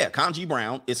 Yeah. Kanji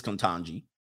Brown is Kantanji.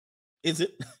 Is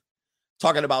it?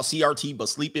 Talking about CRT, but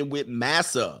sleeping with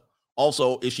Massa.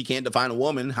 Also, if she can't define a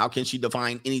woman, how can she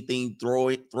define anything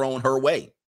thrown her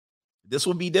way? This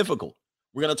would be difficult.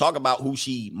 We're going to talk about who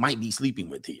she might be sleeping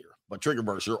with here. But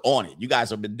Triggerverse, you're on it. You guys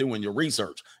have been doing your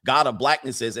research. God of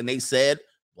Blackness says, and they said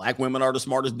Black women are the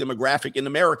smartest demographic in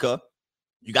America.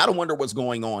 You got to wonder what's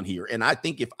going on here. And I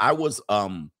think if I was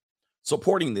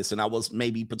supporting this, and I was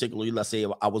maybe particularly, let's say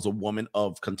I was a woman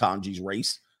of Kantanji's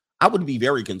race, I would be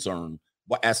very concerned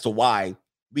as to why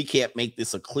we can't make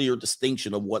this a clear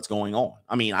distinction of what's going on.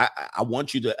 I mean, I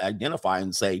want you to identify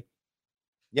and say,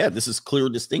 yeah, this is clear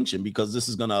distinction, because this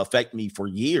is going to affect me for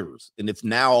years. And if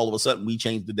now all of a sudden we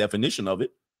change the definition of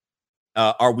it,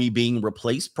 are we being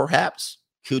replaced perhaps?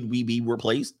 Could we be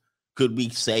replaced? Could we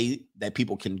say that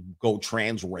people can go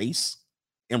trans race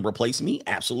and replace me?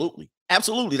 Absolutely.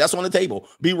 Absolutely. That's on the table.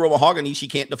 B. Real Mahogany, she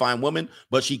can't define women,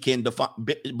 but she can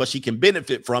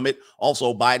benefit from it.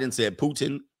 Also, Biden said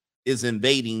Putin is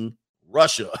invading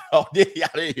Russia. Oh, I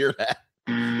didn't hear that.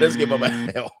 Let's give him a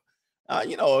hell.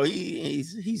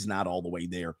 He's not all the way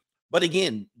there. But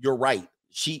again, you're right.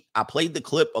 I played the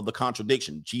clip of the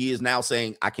contradiction. She is now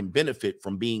saying I can benefit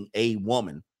from being a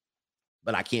woman,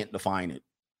 but I can't define it.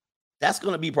 That's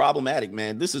going to be problematic,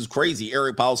 man. This is crazy.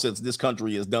 Eric Powell says this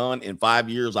country is done. In 5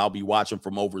 years, I'll be watching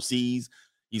from overseas.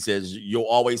 He says, you'll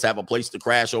always have a place to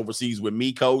crash overseas with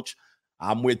me, coach.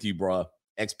 I'm with you, bro.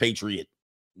 Expatriate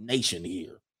nation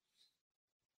here.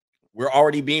 We're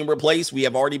already being replaced. We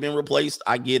have already been replaced.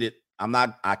 I get it.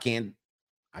 I can't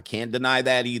deny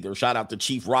that either. Shout out to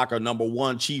Chief Rocker,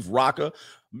 #1 Chief Rocker.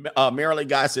 Maryland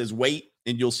guy says, wait,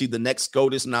 and you'll see the next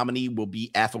SCOTUS nominee will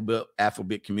be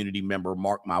Alphabet community member.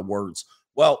 Mark my words.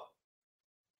 Well,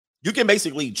 you can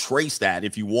basically trace that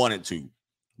if you wanted to,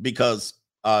 because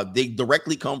they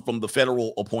directly come from the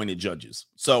federal appointed judges.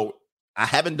 So I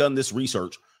haven't done this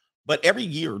research, but every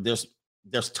year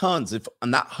there's tons, if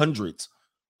not hundreds,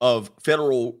 of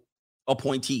federal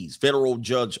appointees, federal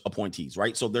judge appointees,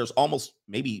 right? So there's almost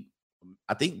maybe,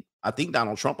 I think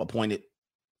Donald Trump appointed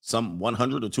some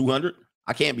 100 or 200.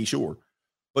 I can't be sure,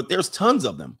 but there's tons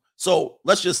of them. So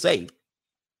let's just say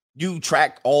you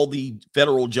track all the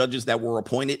federal judges that were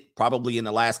appointed probably in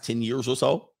the last 10 years or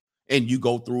so, and you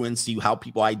go through and see how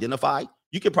people identify,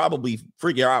 you could probably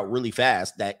figure out really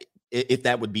fast that if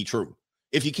that would be true.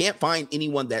 If you can't find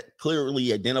anyone that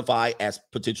clearly identify as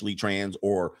potentially trans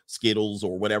or Skittles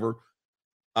or whatever,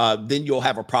 then you'll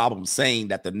have a problem saying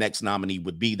that the next nominee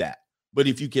would be that. But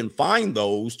if you can find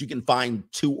those, you can find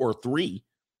 2 or 3,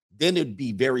 then it'd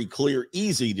be very clear,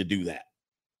 easy to do that.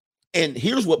 And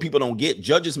here's what people don't get.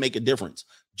 Judges make a difference.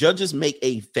 Judges make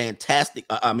a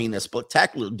a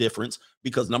spectacular difference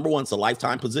because number one, it's a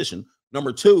lifetime position.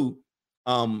 Number two,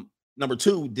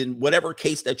 then whatever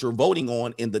case that you're voting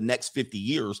on in the next 50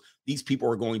 years, these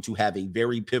people are going to have a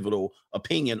very pivotal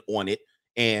opinion on it.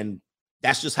 And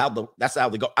that's just how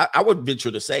they go. I would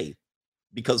venture to say,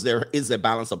 because there is a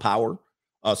balance of power,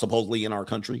 supposedly in our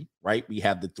country, right? We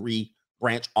have the 3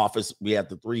 branch office. We have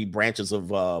the 3 branches of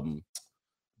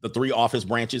the 3 office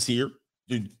branches here,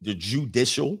 the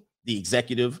judicial, the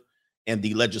executive, and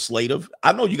the legislative.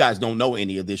 I know you guys don't know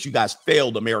any of this. You guys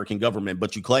failed American government,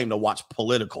 but you claim to watch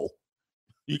political.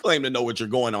 You claim to know what you're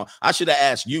going on. I should have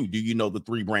asked you, do you know the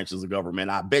 3 branches of government?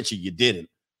 I bet you didn't.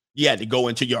 You had to go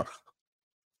into your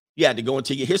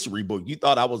history book. You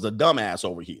thought I was a dumbass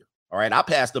over here. All right. I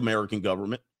passed American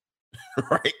government.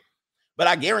 Right. But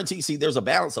I guarantee, there's a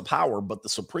balance of power, but the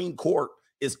Supreme Court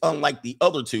is unlike the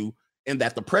other 2 in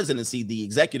that the presidency, the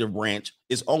executive branch,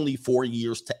 is only 4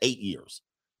 years to 8 years.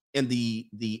 And the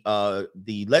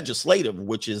legislative,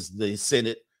 which is the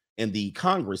Senate and the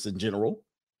Congress in general,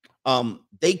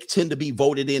 they tend to be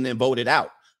voted in and voted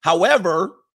out.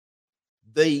 However,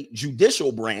 the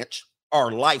judicial branch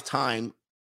are lifetime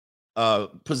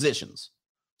positions.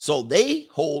 So they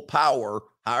hold power,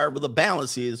 however the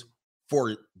balance is,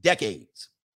 for decades.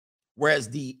 Whereas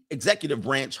the executive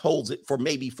branch holds it for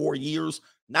maybe 4 years,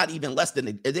 not even less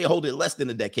than they hold it less than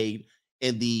a decade.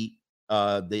 And the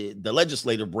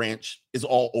legislative branch is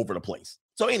all over the place.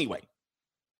 So anyway,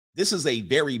 this is a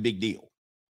very big deal.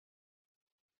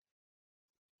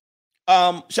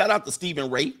 Shout out to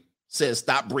Stephen Ray, says,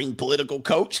 stop bringing political,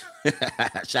 coach.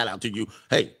 Shout out to you.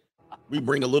 Hey, we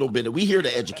bring a little bit we here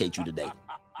to educate you today.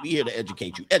 We here to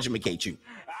educate you, educate you.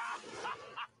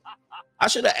 I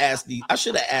should have asked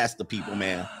the people,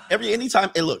 man.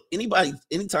 Anytime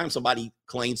somebody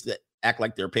claims to act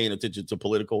like they're paying attention to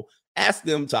political, ask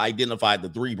them to identify the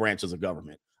 3 branches of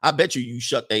government. I bet you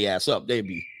shut their ass up. They'd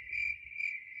be,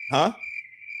 huh?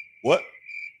 What?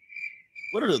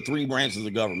 What are the 3 branches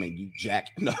of government, you jack?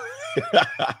 No.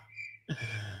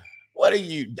 What are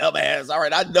you, dumbass? All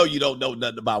right, I know you don't know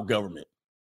nothing about government.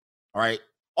 All right.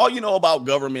 All you know about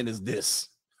government is this.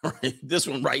 Right? This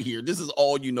one right here. This is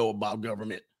all you know about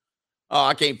government. Oh,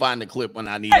 I can't find the clip when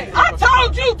I need it. I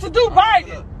told you to do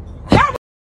Biden.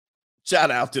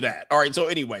 Shout out to that. All right. So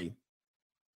anyway.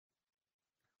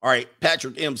 All right.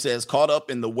 Patrick M says, caught up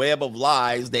in the web of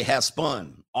lies they have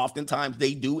spun. Oftentimes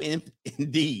they do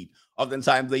indeed.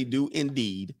 Oftentimes they do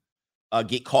indeed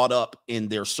get caught up in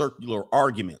their circular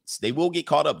arguments. They will get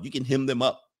caught up. You can hem them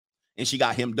up. And she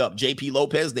got hemmed up. JP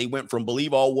Lopez, they went from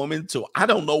believe all women to I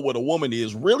don't know what a woman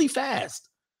is really fast.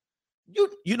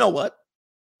 You know what?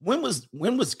 When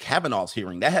was Kavanaugh's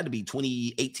hearing? That had to be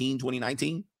 2018,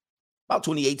 2019, about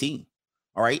 2018.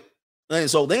 All right.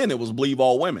 And so then it was believe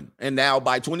all women. And now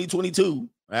by 2022,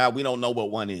 we don't know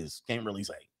what one is. Can't really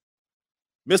say.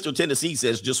 Mr. Tennessee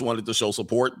says, just wanted to show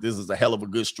support. This is a hell of a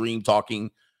good stream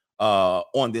talking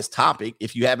on this topic.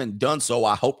 If you haven't done so,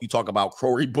 I hope you talk about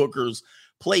Cory Booker's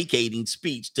placating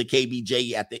speech to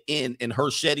KBJ at the end and her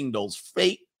shedding those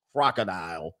fake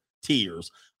crocodile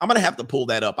tears. I'm going to have to pull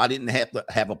that up. I didn't have to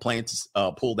have a plan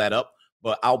to pull that up,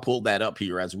 but I'll pull that up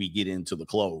here as we get into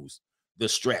the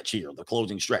stretch here, the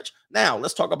closing stretch. Now,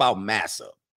 let's talk about Massa,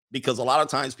 because a lot of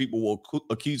times people will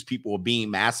accuse people of being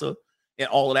Massa and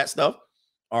all of that stuff.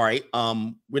 All right.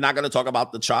 We're not going to talk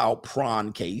about the child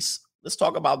prawn case. Let's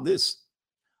talk about this.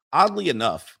 Oddly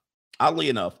enough,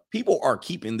 people are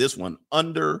keeping this one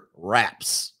under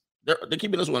wraps. They're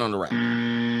keeping this one under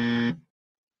wraps.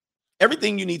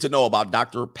 Everything you need to know about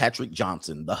Dr. Patrick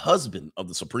Johnson, the husband of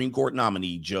the Supreme Court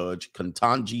nominee, Judge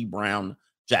Ketanji Brown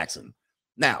Jackson.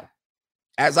 Now,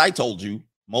 as I told you,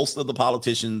 most of the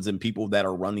politicians and people that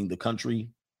are running the country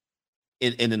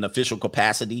in an official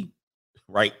capacity,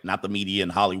 right? Not the media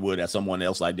and Hollywood, as someone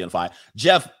else identified.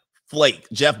 Jeff,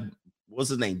 what's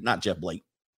his name? Not Jeff Blake.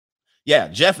 Yeah,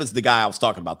 Jeff is the guy I was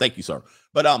talking about. Thank you, sir.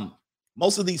 But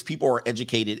most of these people are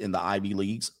educated in the Ivy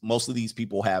Leagues. Most of these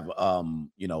people have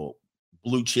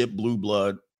blue chip, blue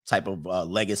blood type of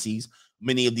legacies.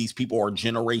 Many of these people are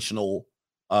generational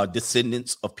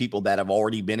descendants of people that have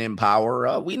already been in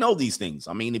power. We know these things.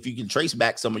 I mean, if you can trace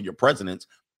back some of your presidents,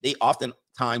 they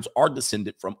oftentimes are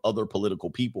descended from other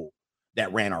political people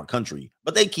that ran our country.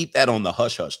 But they keep that on the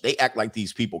hush hush. They act like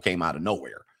these people came out of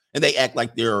nowhere, and they act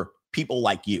like they're people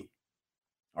like you.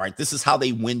 All right. This is how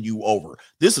they win you over.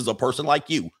 This is a person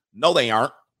like you. No, they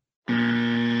aren't.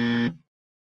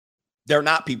 They're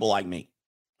not people like me.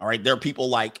 All right. They're people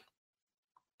like.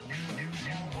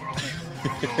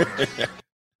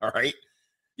 All right.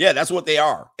 Yeah, that's what they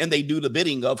are. And they do the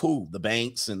bidding of who? The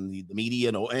banks and the media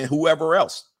and whoever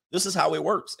else. This is how it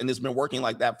works. And it's been working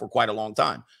like that for quite a long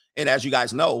time. And as you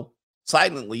guys know,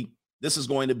 silently, this is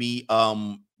going to be,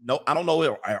 no, I don't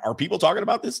know. Are people talking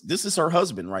about this? This is her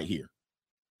husband right here.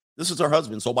 This is her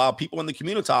husband. So while people in the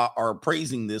community are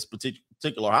praising this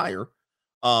particular hire,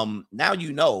 now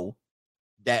you know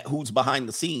that who's behind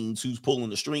the scenes, who's pulling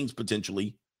the strings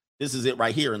potentially. This is it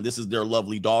right here. And this is their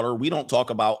lovely daughter. We don't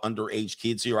talk about underage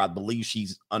kids here. I believe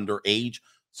she's underage.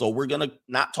 So we're going to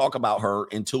not talk about her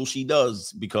until she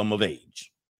does become of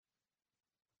age.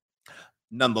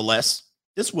 Nonetheless,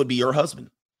 this would be her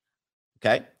husband.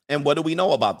 Okay. And what do we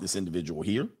know about this individual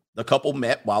here? The couple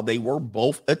met while they were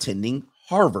both attending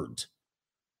Harvard.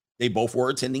 They both were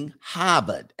attending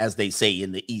Harvard, as they say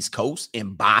in the East Coast,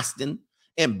 in Boston,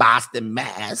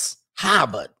 Mass.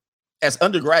 Harvard. As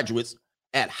undergraduates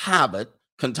at Harvard,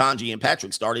 Ketanji and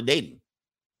Patrick started dating.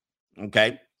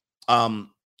 Okay.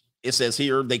 It says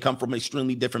here they come from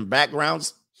extremely different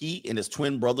backgrounds. He and his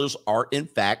twin brothers are, in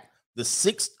fact, the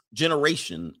 6th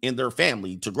generation in their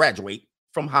family to graduate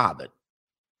from Harvard.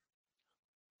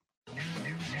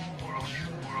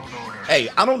 Hey,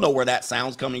 I don't know where that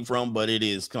sound's coming from, but it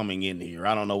is coming in here.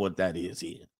 I don't know what that is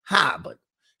here. Harvard.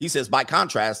 He says, by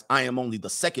contrast, I am only the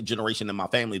 2nd generation in my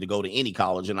family to go to any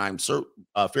college, and I'm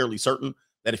fairly certain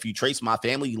that if you trace my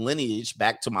family lineage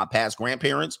back to my past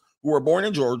grandparents, who were born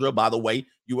in Georgia, by the way,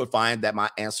 you would find that my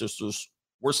ancestors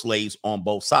were slaves on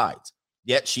both sides.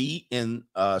 Yet she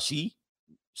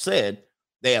said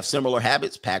they have similar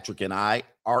habits. Patrick and I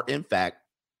are, in fact,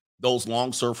 those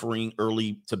long-suffering,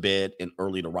 early to bed and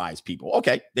early to rise people.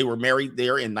 Okay, they were married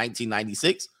there in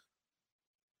 1996.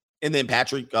 And then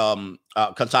Patrick,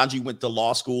 Ketanji went to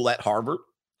law school at Harvard.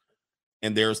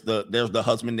 And there's the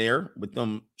husband there with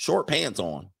them short pants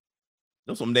on.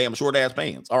 There's some damn short ass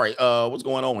pants. All right, what's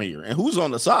going on here? And who's on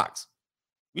the socks?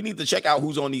 We need to check out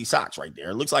who's on these socks right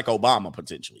there. It looks like Obama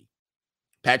potentially.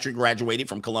 Patrick graduated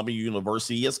from Columbia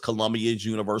University as Columbia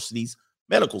University's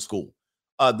medical school.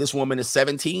 This woman is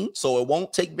 17, so it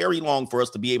won't take very long for us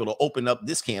to be able to open up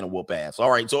this can of whoop ass. All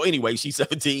right, so anyway, she's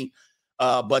 17,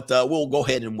 but we'll go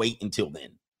ahead and wait until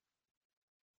then.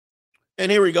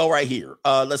 And here we go right here.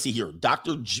 Let's see here.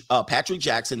 Dr. Patrick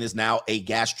Jackson is now a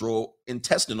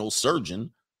gastrointestinal surgeon,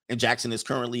 and Jackson is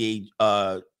currently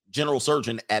a general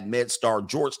surgeon at MedStar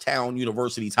Georgetown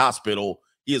University's hospital.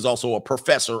 He is also a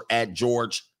professor at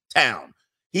Georgetown.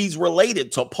 He's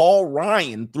related to Paul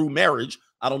Ryan through marriage.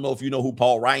 I don't know if you know who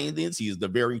Paul Ryan is. He is the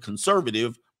very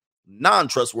conservative,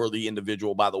 non-trustworthy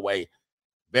individual, by the way,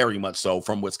 very much so,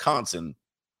 from Wisconsin.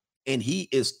 And he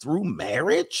is through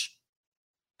marriage?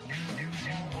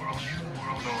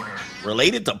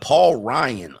 Related to Paul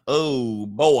Ryan. Oh,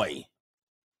 boy.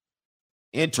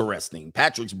 Interesting.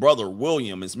 Patrick's brother,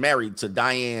 William, is married to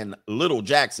Diane Little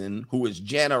Jackson, who is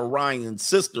Jana Ryan's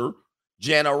sister.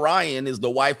 Jana Ryan is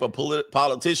the wife of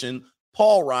politician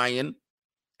Paul Ryan.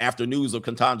 After news of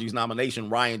Ketanji's nomination,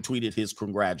 Ryan tweeted his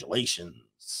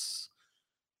congratulations.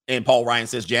 And Paul Ryan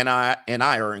says, Jana and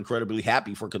I are incredibly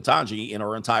happy for Ketanji and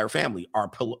her entire family.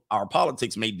 Our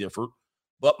politics may differ,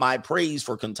 but my praise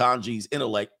for Ketanji's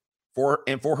intellect for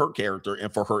her character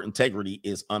and for her integrity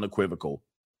is unequivocal.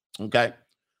 Okay.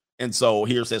 And so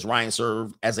here says Ryan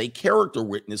served as a character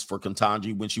witness for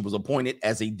Ketanji when she was appointed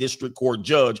as a district court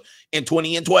judge in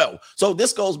 2012. So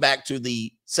this goes back to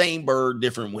the same bird,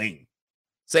 different wing.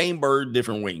 Same bird,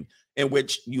 different wing, in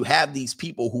which you have these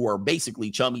people who are basically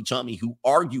chummy, who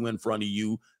argue in front of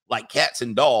you like cats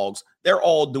and dogs. They're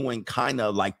all doing kind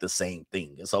of like the same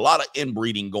thing. There's a lot of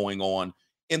inbreeding going on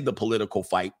in the political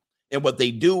fight. And what they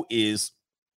do is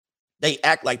they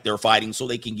act like they're fighting so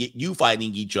they can get you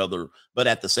fighting each other. But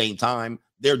at the same time,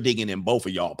 they're digging in both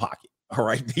of y'all pocket. All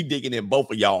right. They're digging in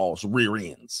both of y'all's rear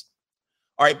ends.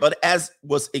 All right. But as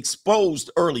was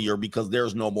exposed earlier, because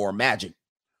there's no more magic,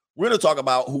 we're going to talk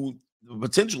about who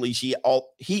potentially he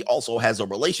also has a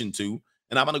relation to.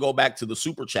 And I'm going to go back to the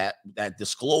super chat that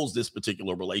disclosed this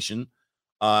particular relation.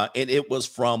 And it was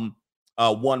from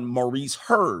one Maurice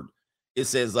Hurd. It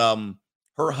says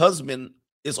her husband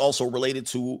is also related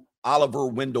to Oliver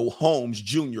Wendell Holmes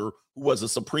Jr., who was a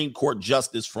Supreme Court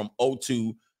justice from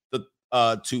 2002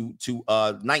 to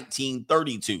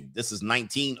 1932. This is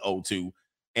 1902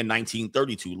 and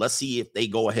 1932. Let's see if they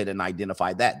go ahead and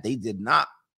identify that. They did not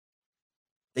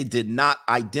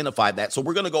identify that. So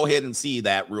we're going to go ahead and see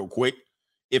that real quick,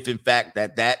 if in fact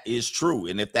that is true.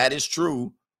 And if that is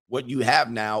true, What you have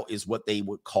now is what they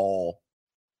would call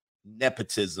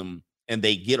nepotism, and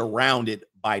they get around it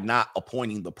by not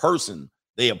appointing the person.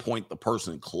 They appoint the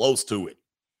person close to it.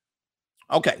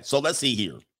 Okay, so let's see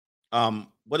here.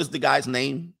 What is the guy's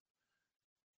name?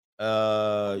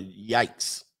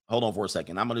 Yikes. Hold on for a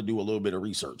second. I'm going to do a little bit of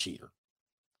research here.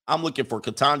 I'm looking for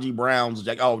Ketanji Brown's.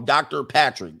 Oh, Dr.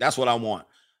 Patrick. That's what I want.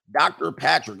 Dr.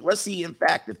 Patrick. Let's see, in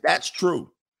fact, if that's true.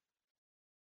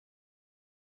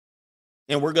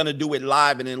 And we're going to do it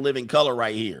live and in living color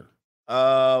right here.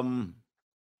 Hold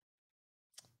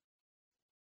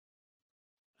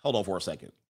on for a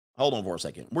second. Hold on for a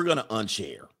second. We're going to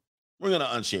unshare. We're going to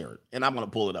unshare it. And I'm going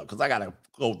to pull it up because I got to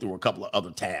go through a couple of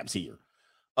other tabs here.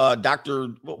 Dr.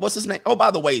 What's his name? Oh, by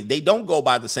the way, they don't go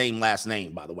by the same last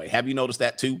name, by the way. Have you noticed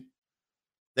that too?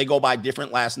 They go by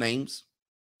different last names.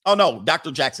 Oh, no,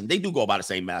 Dr. Jackson. They do go by the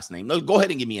same last name. No, go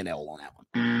ahead and give me an L on that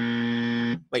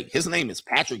one. Wait, his name is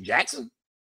Patrick Jackson?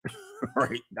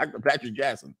 Right, Dr. Patrick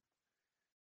Jackson.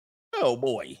 Oh,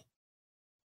 boy.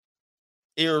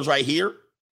 Here's right here,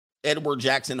 Edward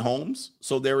Jackson Holmes.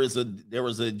 So there was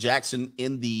a Jackson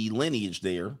in the lineage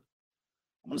there.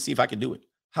 I'm going to see if I can do it.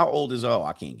 How old is,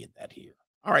 I can't get that here.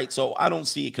 All right, so I don't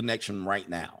see a connection right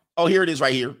now. Oh, here it is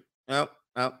right here. Yep.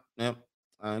 I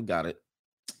got it.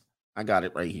 I got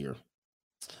it right here.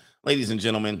 Ladies and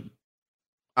gentlemen,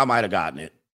 I might have gotten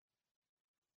it.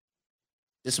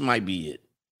 This might be it.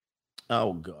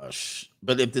 Oh, gosh.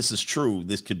 But if this is true,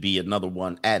 this could be another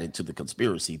one added to the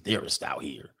conspiracy theorist out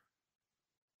here.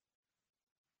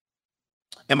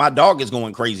 And my dog is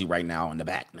going crazy right now in the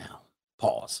back now.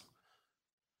 Pause.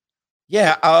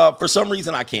 Yeah, for some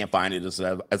reason, I can't find it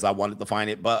as I wanted to find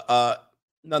it. But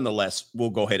nonetheless, we'll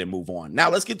go ahead and move on. Now,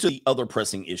 let's get to the other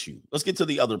pressing issue.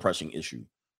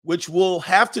 Which will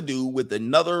have to do with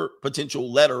another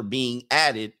potential letter being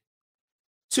added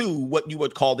to what you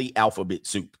would call the alphabet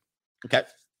soup. Okay.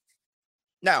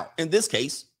 Now, in this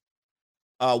case,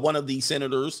 one of the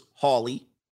senators,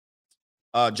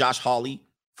 Josh Hawley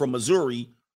from Missouri,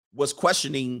 was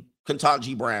questioning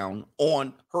Ketanji Brown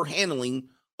on her handling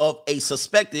of a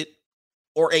suspected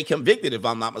or a convicted, if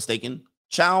I'm not mistaken,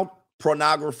 child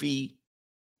pornography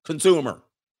consumer.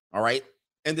 All right.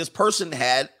 And this person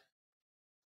had,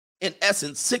 in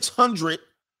essence, 600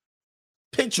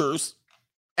 pictures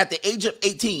at the age of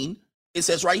 18. It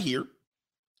says right here,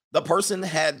 the person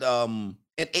had,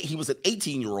 he was an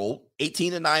 18-year-old,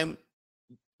 18 and 9.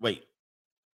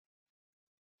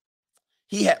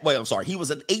 He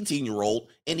was an 18-year-old,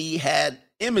 and he had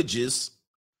images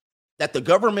that the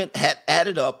government had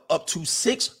added up to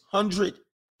 600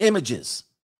 images,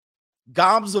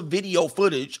 gobs of video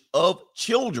footage of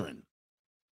children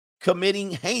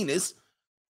committing heinous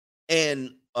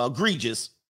and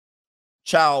egregious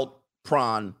child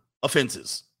porn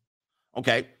offenses.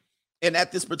 Okay. And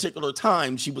at this particular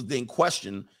time, she was then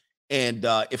questioned. And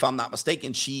if I'm not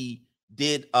mistaken, she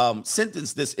did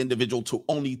sentence this individual to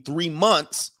only 3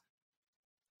 months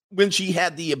when she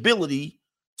had the ability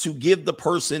to give the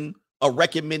person a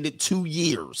recommended 2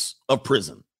 years of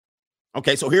prison.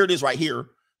 Okay, so here it is right here.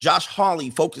 Josh Hawley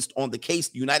focused on the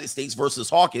case United States versus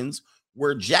Hawkins,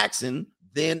 where Jackson,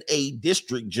 then a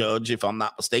district judge, if I'm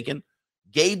not mistaken,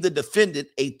 gave the defendant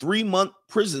a 3-month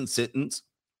prison sentence,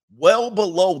 well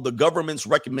below the government's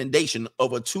recommendation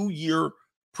of a 2-year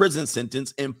prison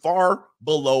sentence and far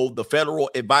below the federal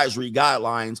advisory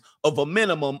guidelines of a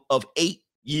minimum of 8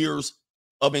 years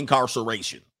of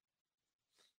incarceration.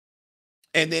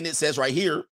 And then it says right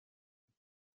here,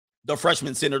 the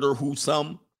freshman senator, who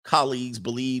some colleagues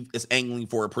believe is angling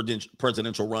for a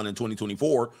presidential run in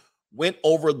 2024, went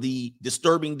over the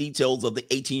disturbing details of the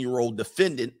 18-year-old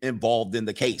defendant involved in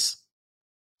the case.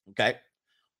 Okay.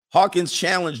 Hawkins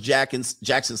challenged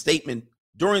Jackson's statement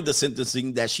during the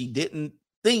sentencing that she didn't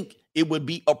think it would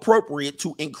be appropriate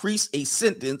to increase a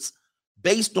sentence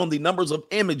based on the numbers of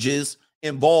images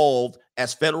involved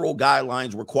as federal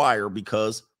guidelines require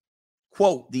because,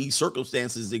 quote, these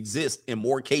circumstances exist in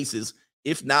more cases,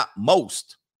 if not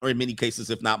most, or in many cases,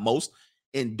 if not most,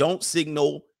 and don't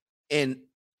signal an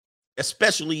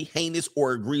especially heinous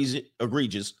or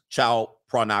egregious child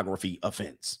pornography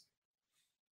offense.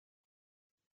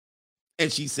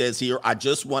 And she says here, I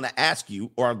just want to ask you,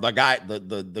 or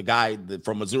the guy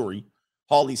from Missouri,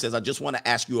 Hawley says, I just want to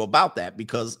ask you about that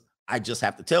because I just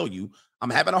have to tell you,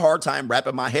 I'm having a hard time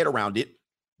wrapping my head around it.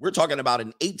 We're talking about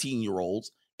an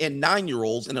 18-year-olds and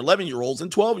 9-year-olds and 11-year-olds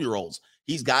and 12-year-olds.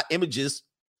 He's got images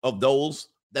of those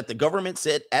that the government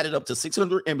said added up to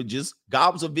 600 images,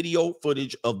 gobs of video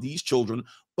footage of these children.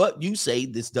 But you say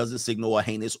this doesn't signal a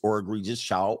heinous or egregious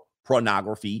child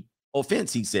pornography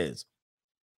offense, he says.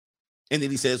 And then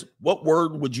he says, what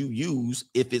word would you use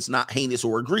if it's not heinous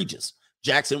or egregious?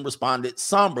 Jackson responded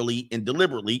somberly and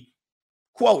deliberately,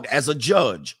 quote, as a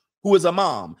judge who is a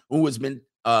mom who has been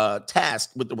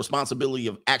tasked with the responsibility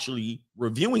of actually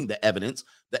reviewing the evidence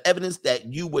that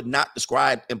you would not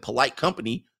describe in polite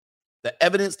company, the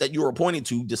evidence that you are pointing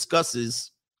to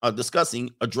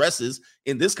addresses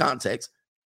in this context,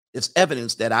 it's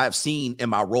evidence that I've seen in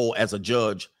my role as a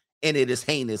judge, and it is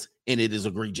heinous and it is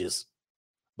egregious.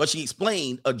 But she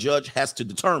explained a judge has to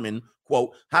determine,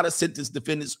 quote, how to sentence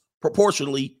defendants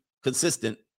proportionally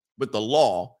consistent with the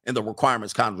law and the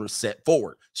requirements Congress set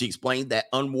forward. She explained that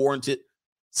unwarranted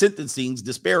sentencing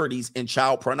disparities in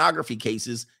child pornography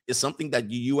cases is something that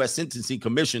the U.S. Sentencing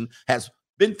Commission has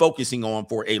been focusing on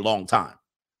for a long time.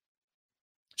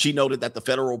 She noted that the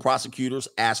federal prosecutors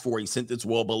asked for a sentence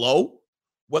well below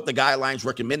what the guidelines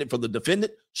recommended for the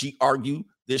defendant. She argued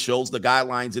this shows the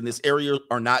guidelines in this area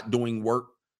are not doing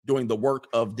the work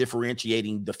of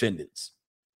differentiating defendants.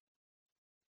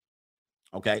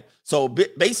 Okay, so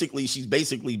basically, she's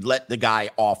let the guy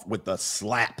off with a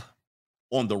slap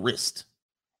on the wrist.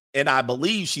 And I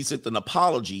believe she sent an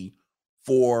apology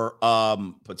for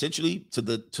potentially to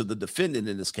the defendant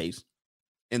in this case.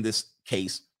 In this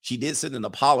case, she did send an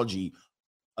apology,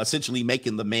 essentially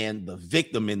making the man the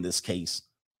victim in this case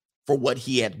for what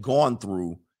he had gone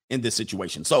through in this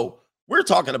situation. So we're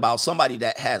talking about somebody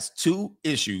that has two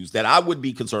issues that I would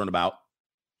be concerned about.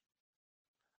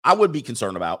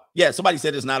 Yeah, somebody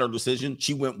said it's not her decision.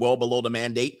 She went well below the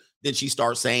mandate. Then she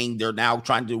starts saying they're now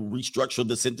trying to restructure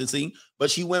the sentencing, but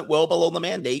she went well below the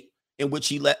mandate, in which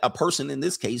she let a person in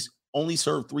this case only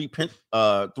serve 3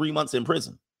 months in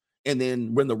prison. And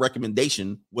then when the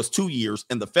recommendation was 2 years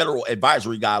and the federal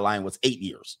advisory guideline was 8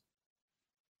 years.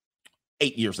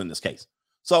 8 years in this case.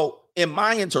 So in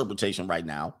my interpretation right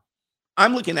now,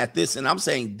 I'm looking at this and I'm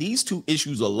saying these two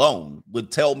issues alone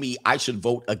would tell me I should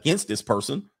vote against this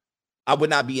person. I would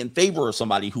not be in favor of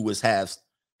somebody who has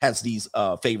these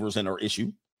favors in her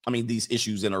issue. I mean, these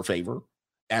issues in her favor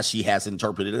as she has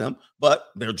interpreted them, but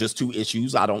they're just two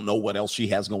issues. I don't know what else she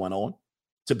has going on,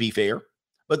 to be fair.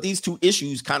 But these two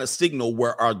issues kind of signal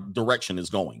where our direction is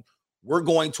going. We're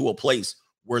going to a place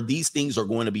where these things are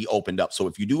going to be opened up. So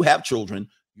if you do have children,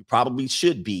 you probably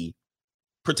should be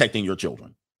protecting your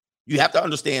children. You have to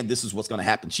understand this is what's going to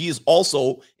happen. She is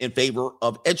also in favor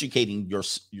of educating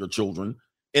your children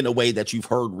in a way that you've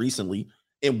heard recently,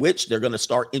 in which they're going to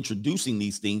start introducing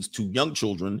these things to young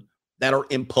children that are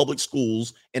in public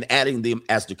schools and adding them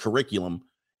as the curriculum.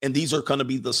 And these are going to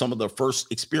be some of the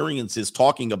first experiences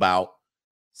talking about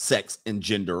sex and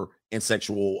gender and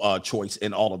sexual choice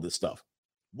and all of this stuff.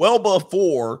 Well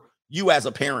before you as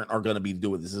a parent are going to be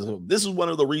doing this. This is one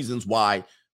of the reasons why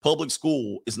public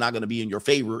school is not going to be in your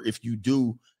favor if you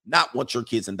do not want your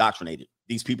kids indoctrinated.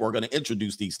 These people are going to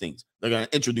introduce these things. They're going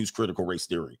to introduce critical race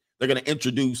theory. They're going to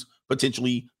introduce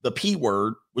potentially the P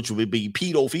word, which would be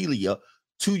pedophilia,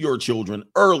 to your children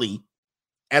early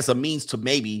as a means to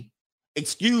maybe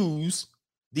excuse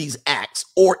these acts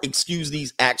or excuse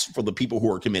these acts for the people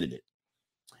who are committed it.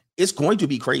 It's going to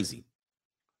be crazy.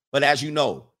 But as you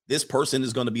know, this person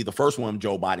is going to be the first one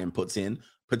Joe Biden puts in.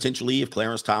 Potentially, if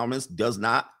Clarence Thomas does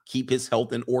not keep his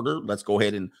health in order, let's go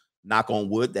ahead and knock on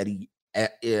wood that he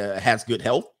has good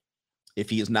health. If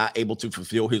he is not able to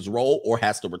fulfill his role or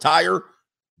has to retire,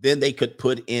 then they could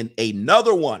put in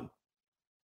another one.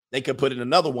 And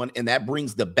that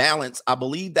brings the balance. I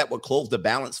believe that would close the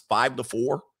balance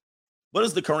 5-4. What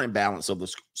is the current balance of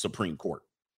the Supreme Court?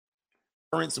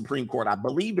 Current Supreme Court, I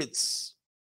believe it's,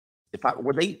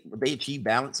 would they achieve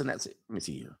balance? And that's it. Let me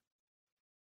see here.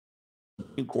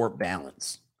 Supreme Court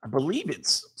balance. I believe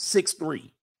it's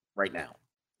 6-3 right now.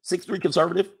 6-3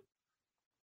 conservative.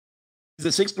 Is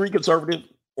it 6-3 conservative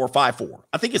or 5-4?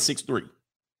 I think it's 6-3.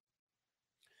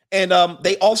 And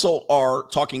they also are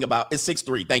talking about, it's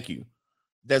 6-3. Thank you,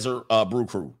 Desert Brew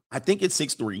Crew. I think it's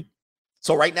 6-3.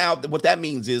 So right now, what that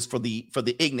means is for the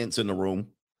ignorance in the room,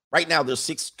 right now there's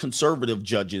 6 conservative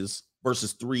judges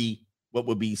versus 3 what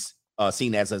would be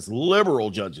seen as liberal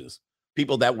judges,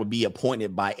 people that would be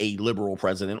appointed by a liberal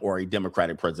president or a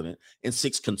Democratic president, and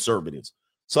 6 conservatives.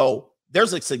 So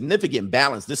there's a significant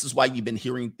balance. This is why you've been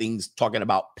hearing things talking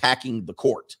about packing the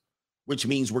court, which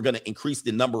means we're going to increase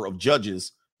the number of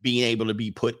judges being able to be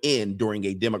put in during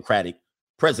a Democratic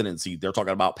presidency. They're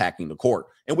talking about packing the court,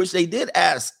 in which they did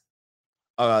ask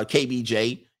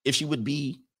KBJ if she would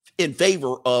be in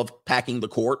favor of packing the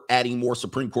court, adding more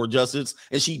Supreme Court justices,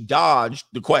 and she dodged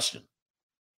the question.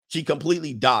 She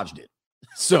completely dodged it.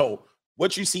 So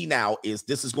what you see now is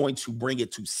this is going to bring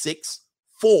it to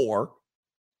 6-4.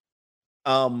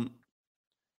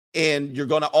 And you're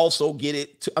going to also get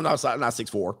it to, not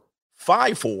 6-4,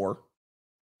 5-4,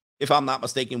 if I'm not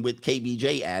mistaken, with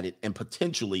KBJ added, and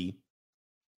potentially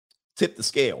tip the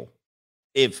scale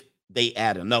if they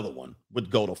add another one, would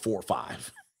go to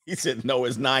 4-5. He said, no,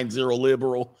 it's 9-0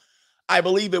 liberal. I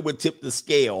believe it would tip the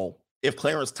scale if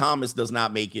Clarence Thomas does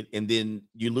not make it, and then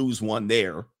you lose one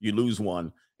there, you lose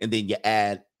one, and then you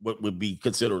add what would be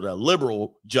considered a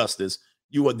liberal justice,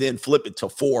 you would then flip it to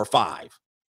 4-5.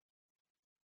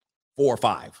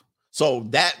 4-5. So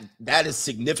that is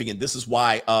significant. This is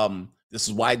why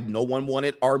no one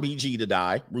wanted RBG to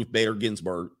die, Ruth Bader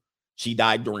Ginsburg. She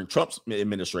died during Trump's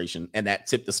administration, and that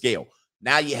tipped the scale.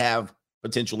 Now you have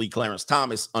potentially Clarence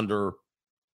Thomas under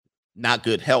not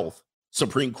good health.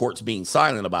 Supreme Court's being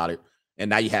silent about it. And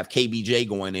now you have KBJ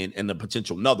going in and the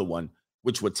potential another one,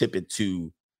 which would tip it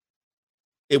to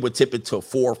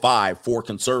 4-5 for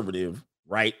conservative,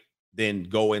 right? Then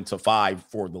go into 5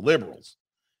 for the liberals.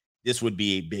 This would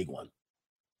be a big one.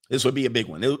 This would be a big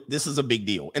one. This is a big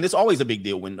deal. And it's always a big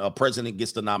deal when a president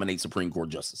gets to nominate Supreme Court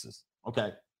justices.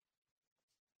 Okay.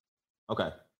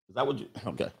 Is that what you,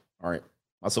 okay. All right.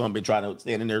 My son been trying to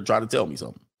stand in there trying to tell me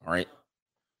something. All right.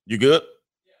 You good?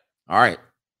 All right.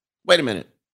 Wait a minute.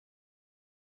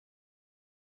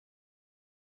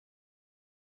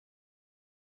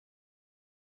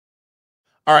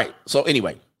 All right. So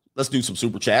anyway, let's do some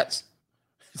super chats.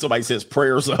 Somebody says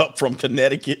prayers up from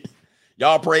Connecticut.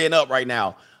 Y'all praying up right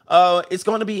now. It's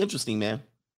going to be interesting, man.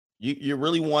 You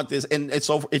really want this. And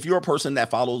so if you're a person that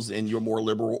follows and you're more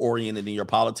liberal oriented in your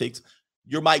politics,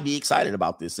 you might be excited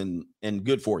about this and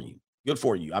good for you. Good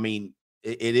for you. I mean,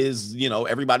 it is,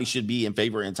 everybody should be in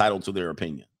favor, entitled to their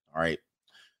opinion. All right.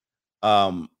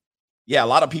 Yeah, a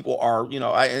lot of people are,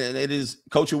 and it is,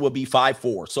 Coach will be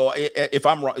 5-4. So if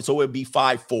I'm wrong, so it'd be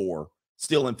 5-4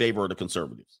 still in favor of the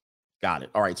conservatives. Got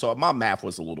it. All right. So my math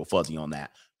was a little fuzzy on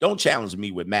that. Don't challenge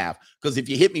me with math, because if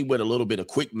you hit me with a little bit of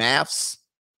quick maths,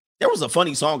 there was a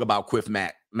funny song about quick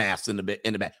maths in the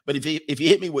back. But if you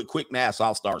hit me with quick maths,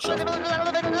 I'll start shuffling.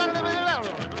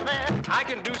 I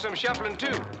can do some shuffling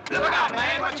too. Look out,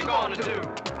 man, what you gonna do?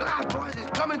 Look out, boys,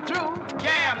 it's coming through.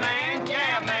 Yeah, man,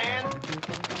 yeah, man.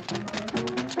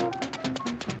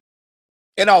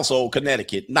 And also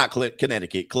Connecticut, not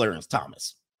Connecticut, Clarence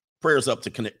Thomas. Prayers up to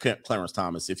Clarence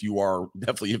Thomas if you are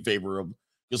definitely in favor of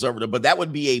conservative. But that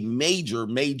would be a major,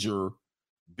 major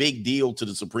big deal to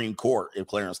the Supreme Court if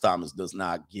Clarence Thomas does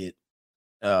not get,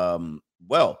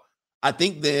 well, I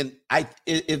think then,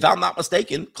 if I'm not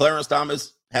mistaken, Clarence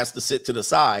Thomas has to sit to the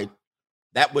side.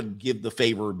 That would give the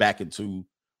favor back into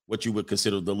what you would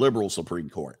consider the liberal Supreme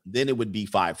Court. Then it would be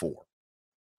 5-4,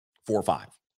 4-5.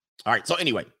 All right. So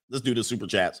anyway, let's do the super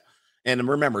chats. And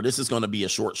remember, this is going to be a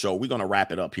short show. We're going to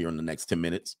wrap it up here in the next 10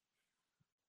 minutes.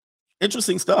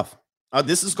 Interesting stuff.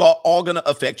 This is all going to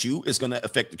affect you. It's going to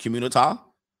affect the community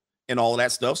and all of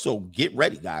that stuff. So get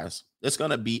ready, guys. It's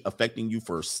going to be affecting you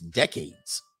for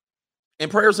decades. And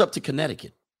prayers up to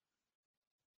Connecticut.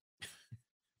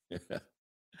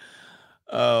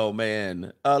 Oh,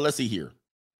 man. Let's see here.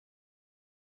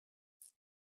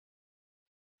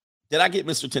 Did I get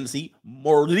Mr. Tennessee?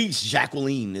 Maurice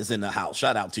Jacqueline is in the house.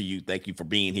 Shout out to you. Thank you for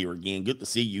being here again. Good to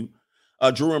see you.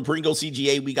 Drew and Pringle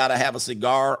CGA, we got to have a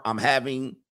cigar. I'm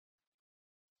having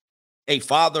my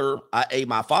father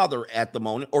at the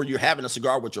moment, or you're having a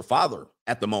cigar with your father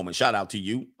at the moment. Shout out to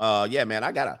you. Yeah, man,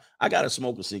 I gotta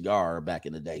smoke a cigar back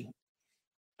in the day.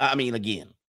 I mean, again,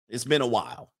 it's been a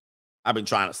while. I've been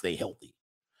trying to stay healthy.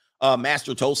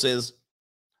 Master Toe says,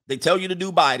 they tell you to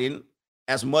do Biden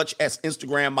as much as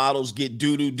Instagram models get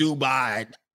Dubai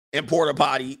and porta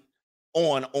potty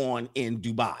on in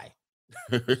Dubai.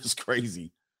 It's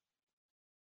crazy.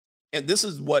 And this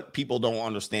is what people don't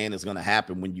understand is going to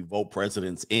happen when you vote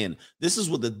presidents in. This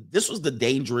was the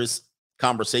dangerous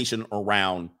conversation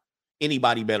around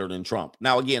anybody better than Trump.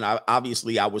 Now, again, I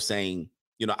was saying,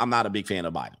 I'm not a big fan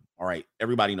of Biden. All right.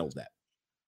 Everybody knows that.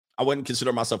 I wouldn't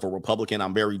consider myself a Republican.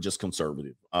 I'm very just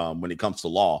conservative when it comes to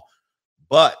law,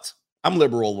 but I'm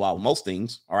liberal about most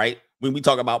things. All right. When we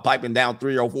talk about piping down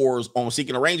 304s on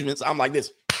seeking arrangements, I'm like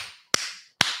this.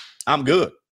 I'm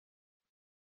good.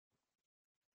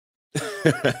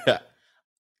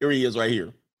 Here he is right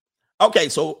here. Okay,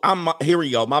 so here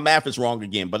we go. My math is wrong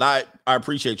again, but I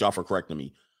appreciate y'all for correcting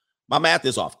me. My math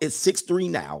is off. It's 6-3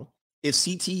 now. If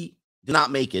CT did not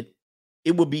make it,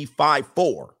 it would be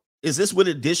 5-4. Is this with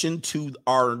addition to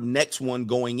our next one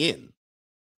going in?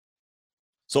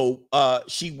 So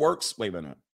she works, wait a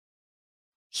minute.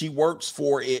 She works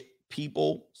for it,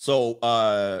 people. So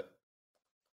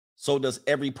does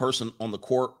every person on the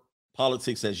court.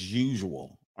 Politics as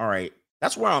usual. All right.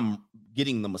 That's where I'm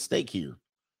getting the mistake here.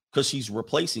 because she's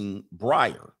replacing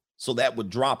Breyer. So that would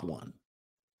drop one.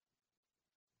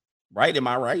 Right? Am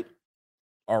I right?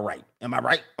 All right. Am I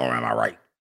right or am I right?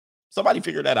 Somebody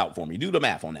figure that out for me. Do the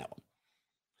math on that one.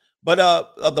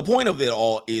 But the point of it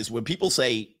all is when people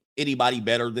say anybody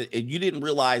better, that you didn't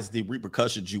realize the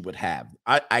repercussions you would have.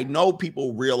 I know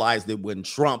people realized that when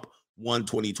Trump won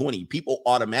 2020, people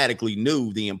automatically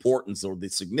knew the importance or the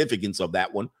significance of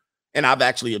that one. And I've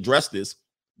actually addressed this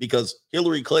because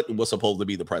Hillary Clinton was supposed to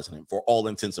be the president for all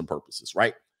intents and purposes,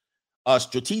 right?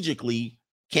 Strategically,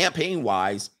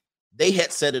 campaign-wise, they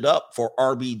had set it up for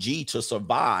RBG to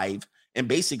survive and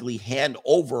basically hand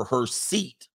over her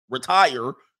seat,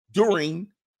 retire during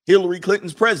Hillary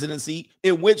Clinton's presidency,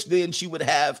 in which then she would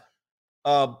have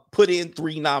put in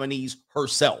 3 nominees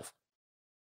herself.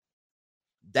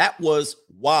 That was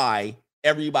why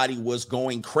everybody was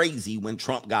going crazy when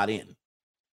Trump got in,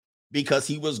 because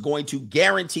he was going to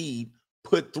guarantee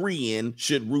put 3 in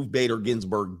should Ruth Bader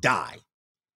Ginsburg die.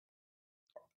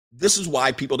 This is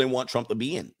why people didn't want Trump to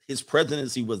be in. His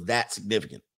presidency was that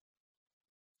significant.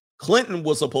 Clinton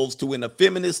was supposed to, in a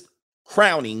feminist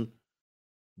crowning,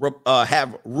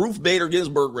 have Ruth Bader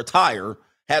Ginsburg retire,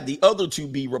 have the other 2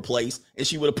 be replaced, and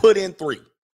she would have put in 3.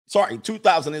 Sorry,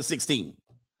 2016.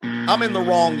 I'm in the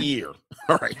wrong year.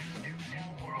 All right.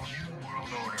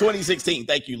 2016.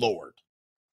 Thank you, Lord.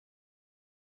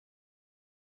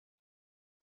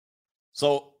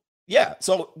 So, yeah.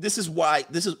 So this is why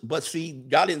but see,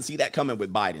 God didn't see that coming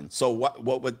with Biden. So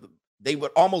what would they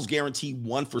would almost guarantee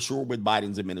 1 for sure with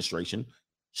Biden's administration.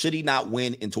 Should he not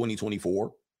win in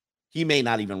 2024, he may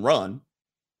not even run.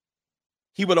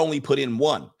 He would only put in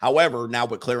 1. However, now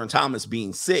with Clarence Thomas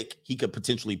being sick, he could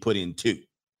potentially put in 2.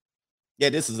 Yeah,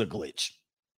 this is a glitch.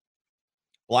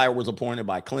 Breyer was appointed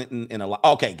by Clinton in a...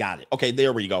 Okay, got it. Okay,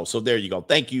 there we go. So there you go.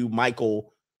 Thank you,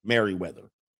 Michael Merriweather.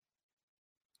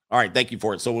 All right, thank you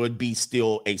for it. So it would be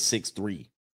still a 6-3.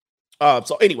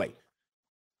 So anyway,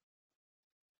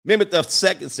 Mehmet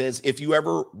II says, if you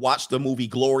ever watched the movie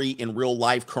Glory in real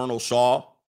life, Colonel Shaw,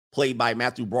 played by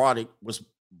Matthew Broderick,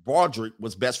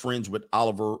 was best friends with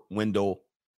Oliver Wendell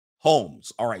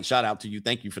Holmes. All right, shout out to you.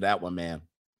 Thank you for that one, man.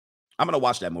 I'm going to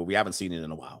watch that movie. I haven't seen it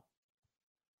in a while.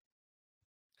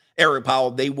 Eric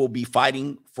Powell, they will be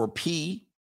fighting for pedo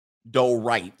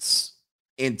rights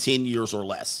in 10 years or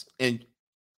less. And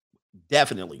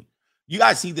definitely, you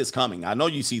guys see this coming. I know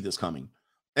you see this coming.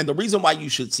 And the reason why you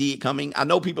should see it coming, I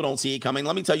know people don't see it coming.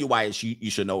 Let me tell you why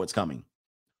you should know it's coming.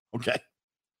 Okay.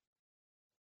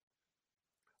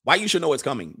 Why you should know it's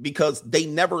coming? Because they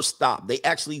never stop. They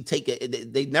actually take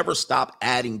it. They never stop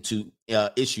adding to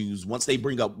issues. Once they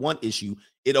bring up one issue,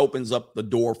 it opens up the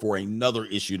door for another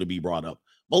issue to be brought up.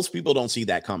 Most people don't see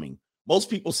that coming. Most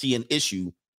people see an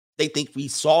issue. They think we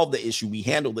solved the issue. We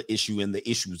handled the issue and the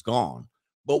issue's gone.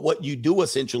 But what you do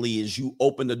essentially is you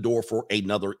open the door for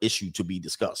another issue to be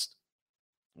discussed.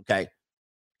 Okay.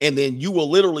 And then you will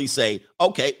literally say,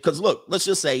 okay, because look, let's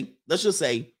just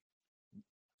say,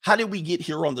 how did we get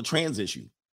here on the trans issue?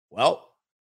 Well,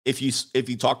 if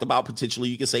you talked about potentially,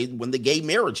 you could say when the gay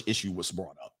marriage issue was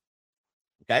brought up.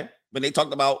 Okay. When they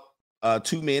talked about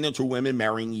 2 men and 2 women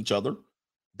marrying each other,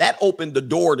 that opened the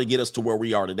door to get us to where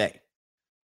we are today.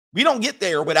 We don't get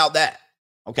there without that.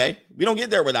 Okay. We don't get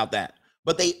there without that.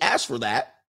 But they asked for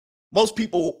that. Most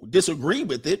people disagree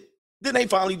with it. Then they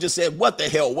finally just said, what the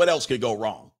hell? What else could go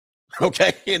wrong?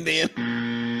 Okay. And then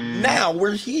now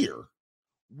we're here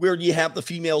where you have the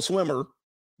female swimmer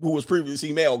who was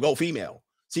previously male go female.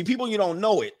 See, people, you don't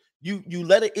know it. You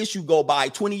let an issue go by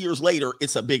 20 years later,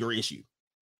 it's a bigger issue.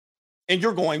 And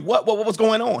you're going, what was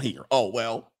going on here? Oh,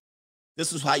 well,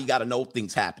 this is how you got to know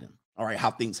things happening. All right.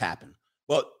 How things happen.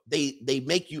 Well, they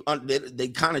make you, they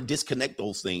kind of disconnect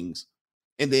those things.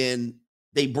 And then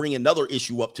they bring another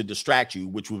issue up to distract you,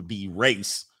 which would be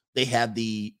race. They have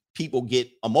the people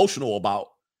get emotional about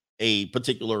a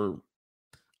particular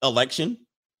election,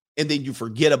 and then you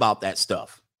forget about that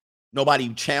stuff.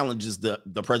 Nobody challenges the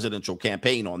presidential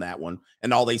campaign on that one.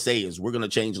 And all they say is, we're going to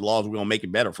change the laws. We're going to make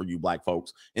it better for you black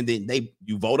folks. And then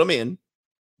you vote them in.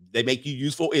 They make you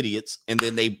useful idiots. And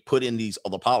then they put in these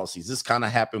other policies. This kind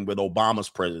of happened with Obama's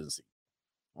presidency.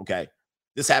 Okay.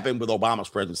 This happened with Obama's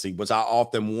presidency, which I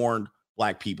often warned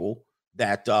black people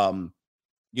that,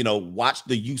 watch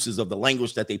the uses of the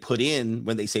language that they put in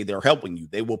when they say they're helping you.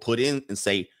 They will put in and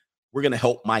say, we're going to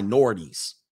help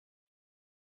minorities.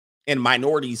 And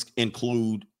minorities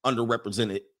include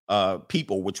underrepresented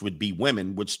people, which would be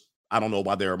women, which I don't know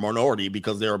why they're a minority,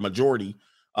 because they're a majority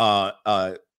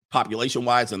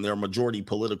population-wise and they're a majority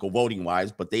political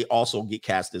voting-wise, but they also get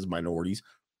cast as minorities,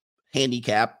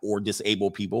 handicapped or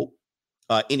disabled people.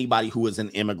 Anybody who is an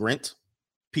immigrant,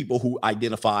 people who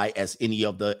identify as any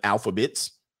of the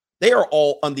alphabets. They are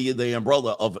all under the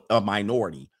umbrella of a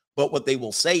minority. But what they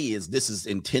will say is this is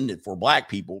intended for black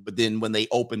people. But then when they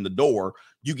open the door,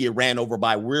 you get ran over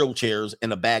by wheelchairs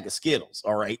and a bag of Skittles.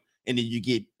 All right. And then you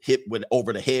get hit with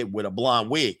over the head with a blonde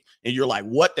wig. And you're like,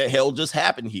 what the hell just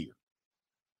happened here?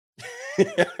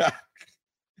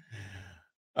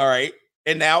 All right.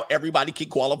 And now everybody can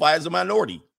qualify as a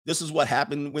minority. This is what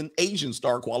happened when Asians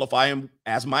start qualifying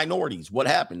as minorities. What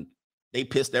happened? They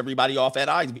pissed everybody off at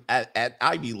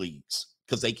Ivy Leagues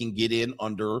because they can get in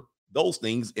under those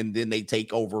things. And then they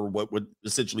take over what would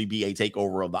essentially be a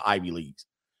takeover of the Ivy Leagues.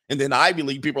 And then the Ivy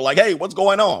League people are like, hey, what's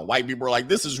going on? White people are like,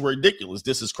 this is ridiculous.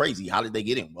 This is crazy. How did they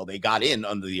get in? Well, they got in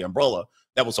under the umbrella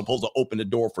that was supposed to open the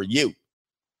door for you.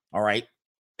 All right.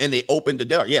 And they opened the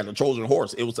door. Yeah, the Trojan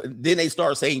horse. It was. Then they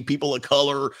start saying people of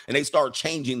color and they start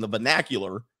changing the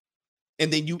vernacular.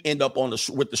 And then you end up on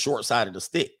with the short side of the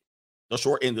stick, the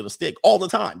short end of the stick all the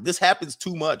time. This happens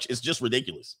too much. It's just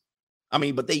ridiculous. I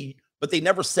mean, but they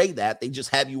never say that. They just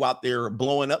have you out there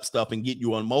blowing up stuff and get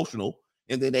you emotional.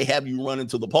 And then they have you run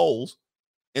into the polls.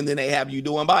 And then they have you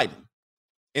doing Biden.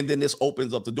 And then this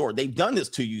opens up the door. They've done this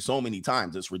to you so many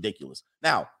times. It's ridiculous.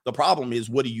 Now, the problem is,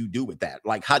 what do you do with that?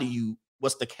 Like,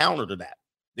 what's the counter to that?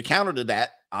 The counter to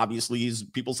that, obviously, is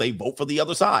people say vote for the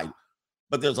other side.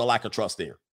 But there's a lack of trust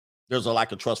there. There's a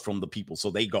lack of trust from the people.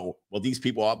 So they go, well, these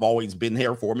people have always been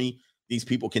here for me. These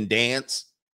people can dance.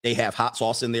 They have hot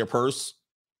sauce in their purse.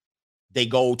 They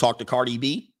go talk to Cardi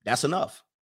B. That's enough.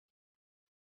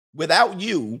 Without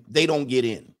you, they don't get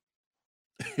in.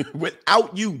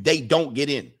 Without you, they don't get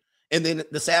in. And then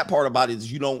the sad part about it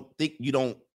is you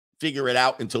don't figure it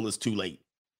out until it's too late.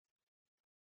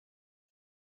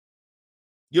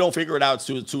 You don't figure it out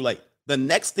until it's too late. The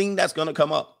next thing that's going to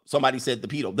come up, somebody said the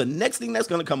pedo, the next thing that's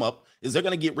going to come up is they're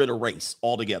going to get rid of race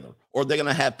altogether, or they're going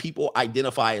to have people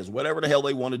identify as whatever the hell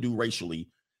they want to do racially.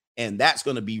 And that's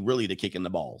going to be really the kick in the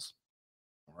balls.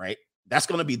 All right. That's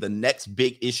going to be the next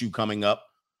big issue coming up.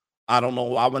 I don't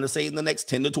know. I want to say in the next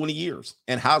 10 to 20 years.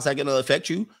 And how's that going to affect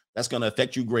you? That's going to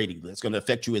affect you greatly. That's going to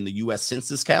affect you in the U.S.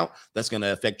 Census count. That's going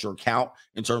to affect your count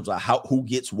in terms of who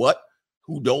gets what,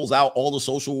 who doles out all the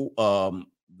social,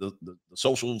 the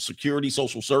social security,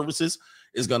 social services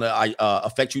is going to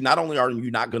affect you. Not only are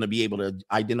you not going to be able to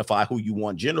identify who you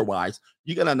want gender-wise,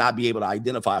 you're going to not be able to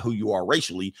identify who you are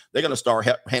racially. They're going to start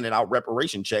handing out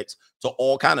reparation checks to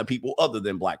all kind of people other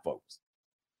than black folks.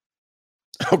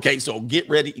 Okay, so get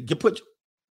ready. Put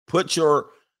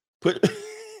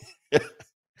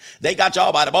they got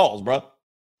y'all by the balls, bro.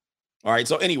 All right.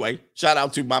 So anyway, shout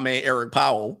out to my man Eric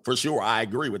Powell for sure. I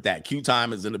agree with that. Q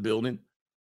Time is in the building.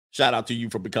 Shout out to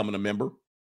you for becoming a member.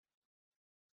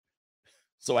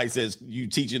 So he says you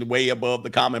teaching way above the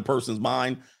common person's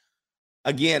mind.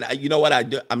 Again, you know what I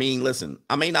do? I mean, listen,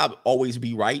 I may not always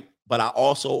be right, but I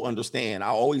also understand. I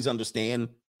always understand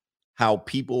how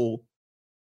people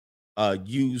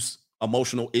use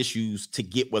emotional issues to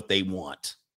get what they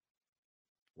want,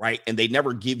 right? And they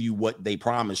never give you what they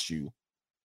promised you.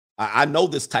 I know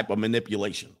this type of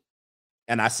manipulation,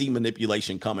 and I see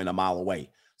manipulation coming a mile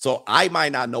away. So I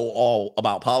might not know all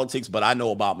about politics, but I know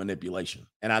about manipulation,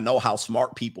 and I know how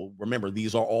smart people, remember,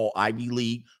 these are all Ivy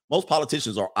League. Most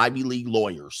politicians are Ivy League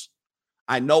lawyers.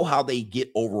 I know how they get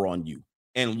over on you,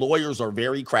 and lawyers are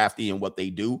very crafty in what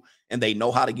they do, and they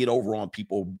know how to get over on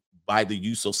people by the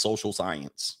use of social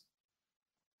science,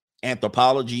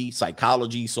 anthropology,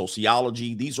 psychology,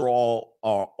 sociology. These are all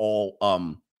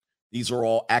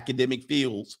academic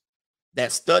fields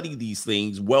that study these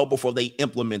things well before they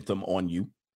implement them on you.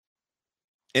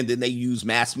 And then they use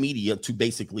mass media to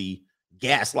basically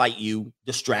gaslight you,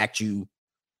 distract you,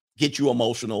 get you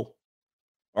emotional.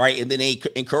 All right. And then they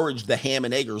encourage the ham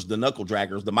and eggers, the knuckle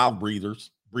draggers, the mouth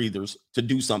breathers to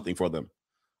do something for them.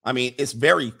 I mean, it's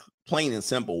very plain and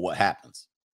simple what happens.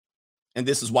 And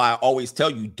this is why I always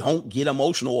tell you, don't get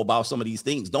emotional about some of these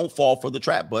things. Don't fall for the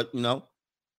trap. But, you know,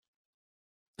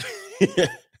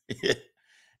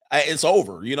 it's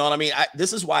over. You know what I mean?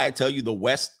 This is why I tell you the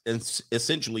West is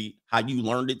essentially how you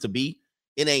learned it to be.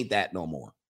 It ain't that no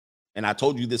more. And I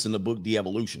told you this in the book,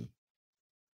 De-Evolution,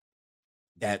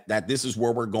 that this is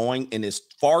where we're going. And it's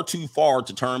far too far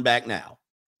to turn back now.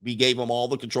 We gave them all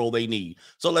the control they need.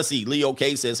 So let's see. Leo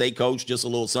K says, hey, coach, just a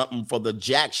little something for the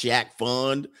Jack Shack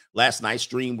Fund. Last night's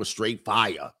stream was straight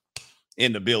fire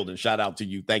in the building. Shout out to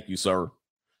you. Thank you, sir.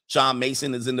 Sean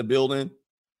Mason is in the building.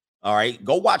 All right.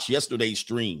 Go watch yesterday's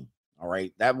stream. All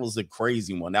right. That was a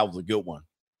crazy one. That was a good one.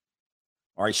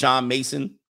 All right. Sean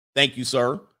Mason. Thank you,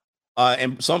 sir.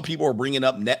 And some people are bringing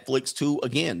up Netflix too.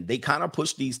 Again, they kind of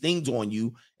push these things on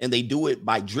you, and they do it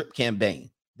by drip campaign.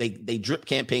 They drip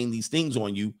campaign these things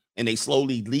on you, and they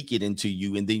slowly leak it into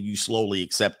you, and then you slowly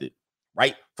accept it,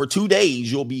 right? For 2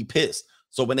 days, you'll be pissed.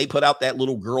 So when they put out that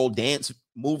little girl dance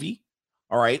movie,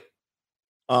 all right,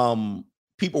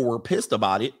 people were pissed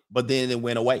about it, but then it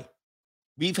went away.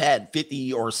 We've had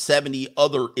 50 or 70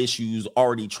 other issues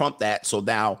already trump that. So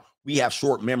now we have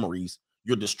short memories.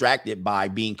 You're distracted by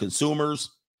being consumers.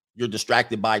 You're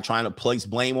distracted by trying to place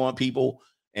blame on people.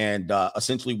 And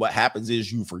essentially what happens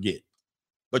is you forget.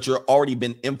 But you're already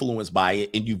been influenced by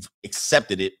it, and you've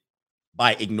accepted it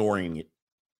by ignoring it.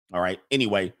 All right.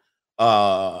 Anyway,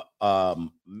 Mr.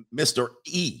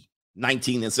 E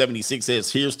 1976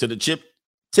 says, here's to the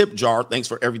tip jar. Thanks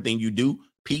for everything you do.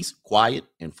 Peace, quiet,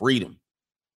 and freedom.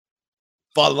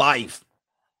 For life.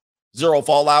 Zero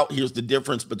fallout. Here's the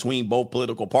difference between both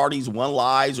political parties. One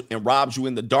lies and robs you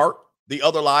in the dark. The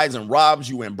other lies and robs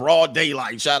you in broad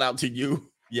daylight. Shout out to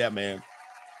you. Yeah, man.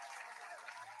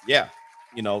 Yeah.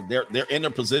 You know, they're in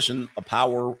a position of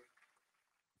power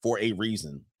for a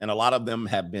reason. And a lot of them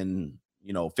have been,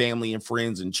 you know, family and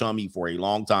friends and chummy for a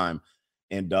long time.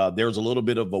 And there's a little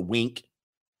bit of a wink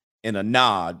and a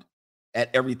nod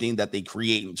at everything that they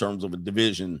create in terms of a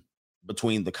division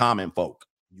between the common folk,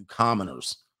 you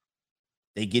commoners.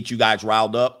 They get you guys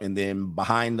riled up, and then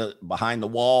behind the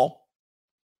wall,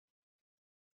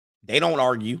 they don't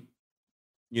argue.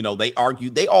 You know, they argue.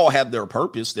 They all have their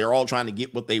purpose. They're all trying to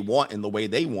get what they want in the way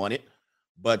they want it.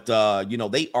 But, you know,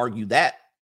 they argue that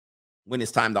when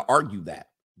it's time to argue that.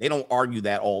 They don't argue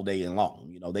that all day and long.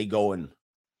 You know, they go and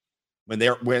when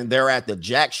they're at the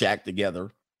Jack Shack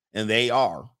together, and they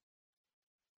are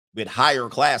with higher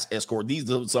class escort.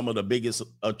 These are some of the biggest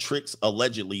tricks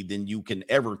allegedly than you can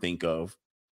ever think of.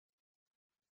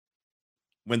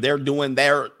 When they're doing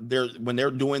their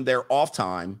off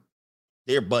time,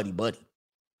 they're buddy.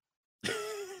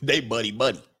 They buddy.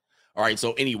 All right.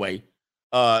 So anyway,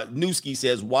 Newski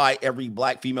says, why every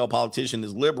black female politician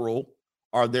is liberal?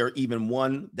 Are there even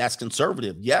one that's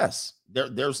conservative? Yes,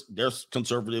 there's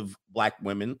conservative black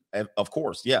women, of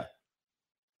course. Yeah.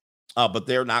 But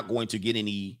they're not going to get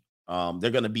any.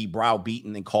 They're going to be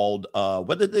browbeaten and called.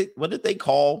 What did they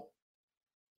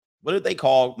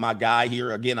call my guy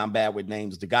here? Again, I'm bad with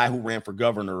names. The guy who ran for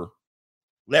governor,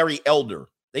 Larry Elder.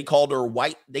 They called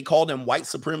him white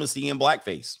supremacy and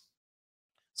blackface.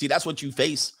 See, that's what you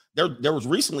face. There was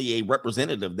recently a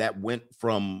representative that went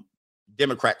from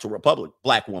Democrat to Republican,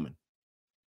 black woman,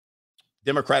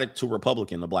 Democratic to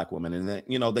Republican, a black woman, and then,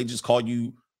 you know, they just call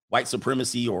you white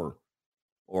supremacy or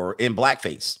in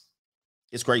blackface.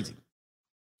 It's crazy.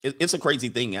 It's a crazy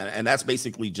thing, and that's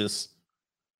basically just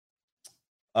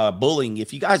bullying.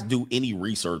 If you guys do any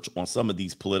research on some of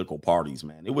these political parties,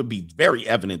 man, it would be very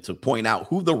evident to point out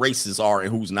who the racists are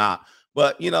and who's not.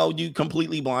 But, you know, you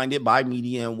completely blinded by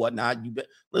media and whatnot.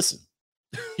 Listen,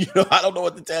 you know, I don't know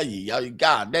what to tell you.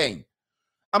 God dang.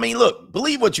 I mean, look,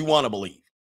 believe what you want to believe.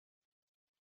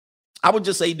 I would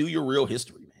just say do your real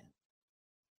history, man.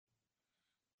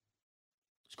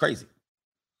 It's crazy.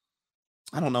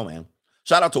 I don't know, man.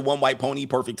 Shout out to One White Pony,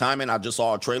 perfect timing. I just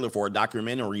saw a trailer for a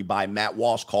documentary by Matt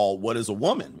Walsh called What is a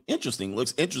Woman? Interesting.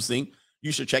 Looks interesting.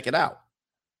 You should check it out.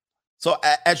 So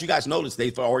as you guys noticed,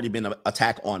 they've already been an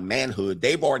attack on manhood.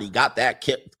 They've already got that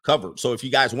covered. So if you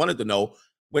guys wanted to know,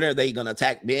 when are they going to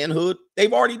attack manhood?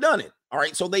 They've already done it. All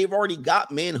right. So they've already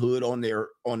got manhood on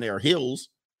their heels.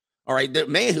 All right. Their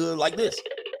manhood like this.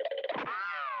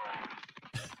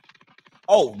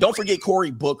 Oh, don't forget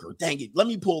Cory Booker. Dang it. Let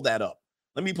me pull that up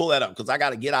because I got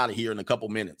to get out of here in a couple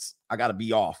minutes. I got to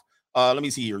be off. Let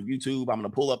me see here. YouTube. I'm going to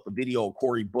pull up the video of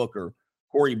Cory Booker.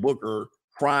 Cory Booker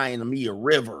crying me a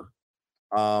river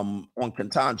on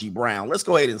Ketanji Brown. Let's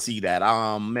go ahead and see that.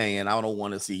 Man, I don't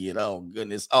want to see it. Oh,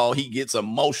 goodness. Oh, he gets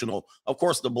emotional. Of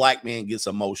course, the black man gets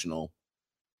emotional.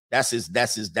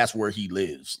 That's where he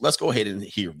lives. Let's go ahead and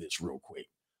hear this real quick.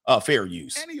 Fair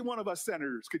use. Any one of us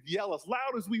senators could yell as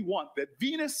loud as we want that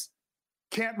Venus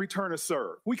can't return a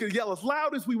serve. We could yell as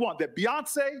loud as we want that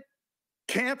Beyonce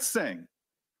can't sing.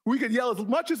 We could yell as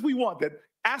much as we want that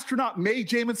astronaut Mae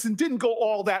Jemison didn't go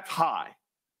all that high.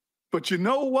 But you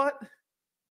know what?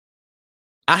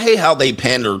 I hate how they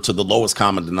pander to the lowest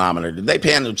common denominator. They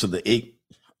pander to the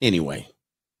anyway.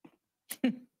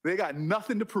 They got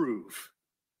nothing to prove.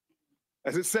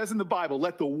 As it says in the Bible,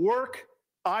 let the work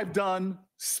I've done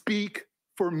speak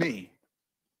for me.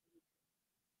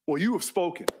 Well, you have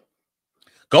spoken.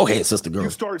 Go ahead, sister girl.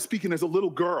 You started speaking as a little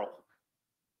girl,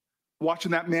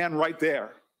 watching that man right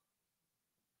there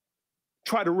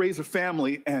try to raise a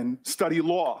family and study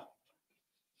law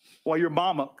while your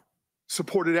mama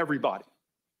supported everybody.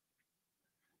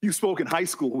 You spoke in high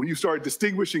school when you started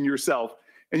distinguishing yourself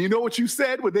And you know what you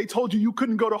said when they told you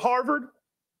couldn't go to Harvard?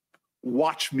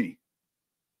 Watch me.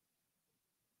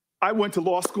 I went to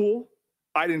law school.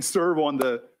 I didn't serve on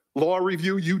the law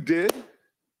review. You did.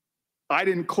 I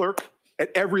didn't clerk at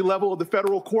every level of the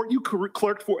federal court. You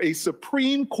clerked for a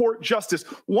Supreme Court justice,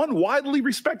 one widely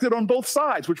respected on both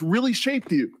sides, which really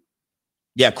shaped you.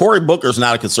 Yeah, Cory Booker's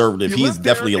not a conservative. You He's left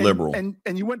there definitely a liberal. And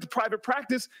you went to private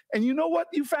practice, and you know what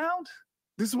you found?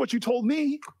 This is what you told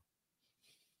me.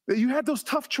 That you had those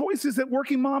tough choices that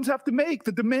working moms have to make,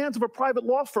 the demands of a private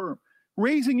law firm,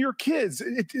 raising your kids.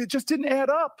 It just didn't add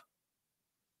up.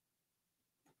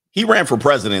 He ran for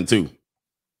president, too.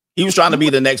 He was trying to be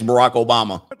the next Barack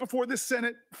Obama. Before this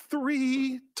Senate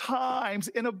 3 times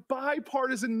in a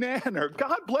bipartisan manner.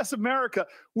 God bless America.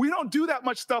 We don't do that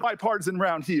much stuff bipartisan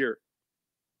around here.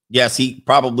 Yes, he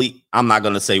probably, I'm not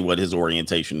going to say what his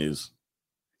orientation is.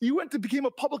 You went to become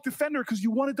a public defender because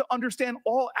you wanted to understand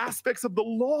all aspects of the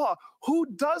law. Who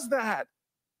does that?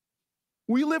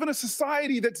 We live in a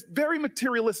society that's very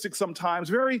materialistic sometimes,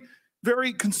 very,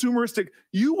 very consumeristic.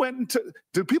 You went into,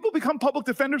 do people become public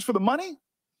defenders for the money?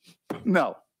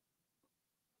 No.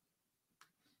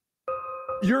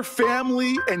 Your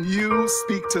family and you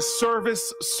speak to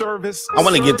service. I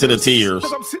want to get to the tears.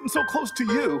 Because I'm sitting so close to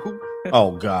you.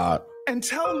 Oh, God. And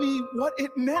tell me what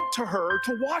it meant to her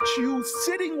to watch you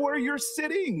sitting where you're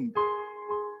sitting.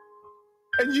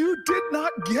 And you did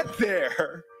not get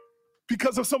there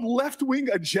because of some left-wing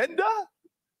agenda.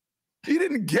 You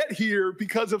didn't get here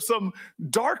because of some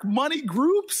dark money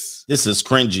groups. This is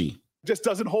cringy. Just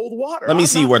doesn't hold water. Let me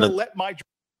see where I'm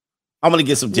going to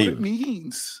get some tears. What it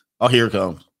means. Oh, here it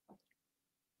comes.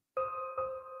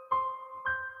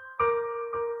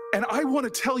 And I want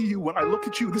to tell you, when I look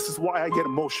at you, this is why I get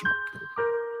emotional.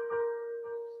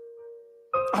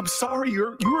 I'm sorry,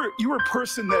 you're a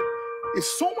person that is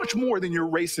so much more than your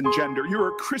race and gender. You're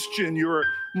a Christian, you're a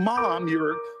mom,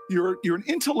 you're an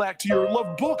intellect, you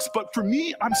love books. But for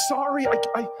me, I'm sorry,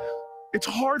 it's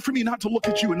hard for me not to look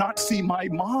at you and not see my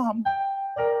mom,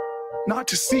 not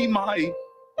to see my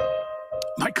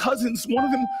cousins, one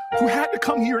of them who had to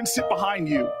come here and sit behind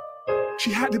you.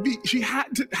 She had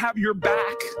to have your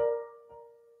back.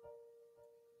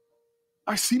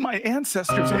 I see my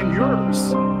ancestors and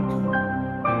yours.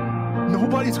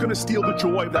 Nobody's going to steal the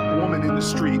joy of that woman in the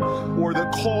street or the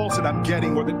calls that I'm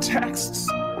getting or the texts.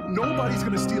 Nobody's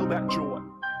going to steal that joy.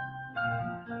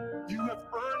 You have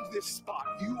earned this spot.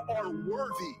 You are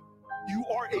worthy. You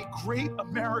are a great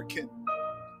American.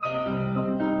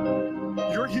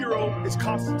 Your hero is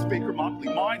Constance Baker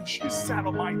Motley. Mine, she has sat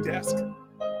on my desk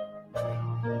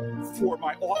for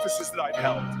my offices that I've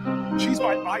held. She's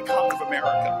my icon of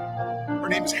America. Her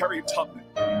name is Harriet Tubman.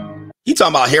 He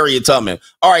talking about Harriet Tubman.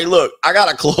 All right, look, I got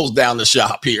to close down the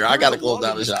shop here. I got to close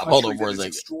down the shop. Hold on for a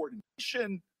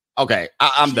second. Okay,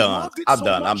 I'm done. I'm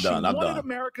done.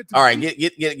 All right,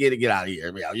 get out of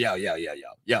here.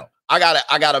 Yo. I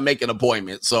gotta make an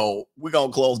appointment. So we're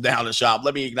gonna close down the shop.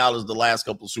 Let me acknowledge the last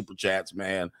couple of super chats,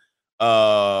 man.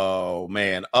 Oh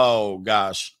man. Oh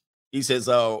gosh. He says,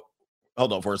 hold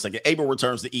on for a second. Abel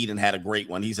returns to Eden had a great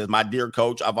one. He says, my dear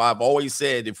coach, I've always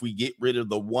said if we get rid of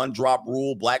the one drop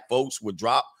rule, black folks would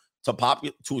drop to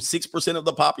 6% of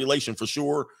the population for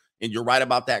sure. And you're right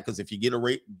about that, because if you get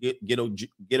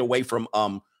away from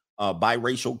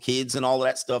biracial kids and all of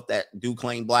that stuff that do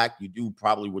claim black, you do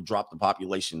probably would drop the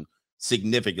population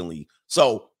significantly.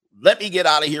 So let me get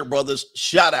out of here, brothers.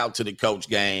 Shout out to the coach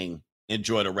gang.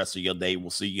 Enjoy the rest of your day.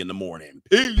 We'll see you in the morning.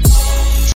 Peace.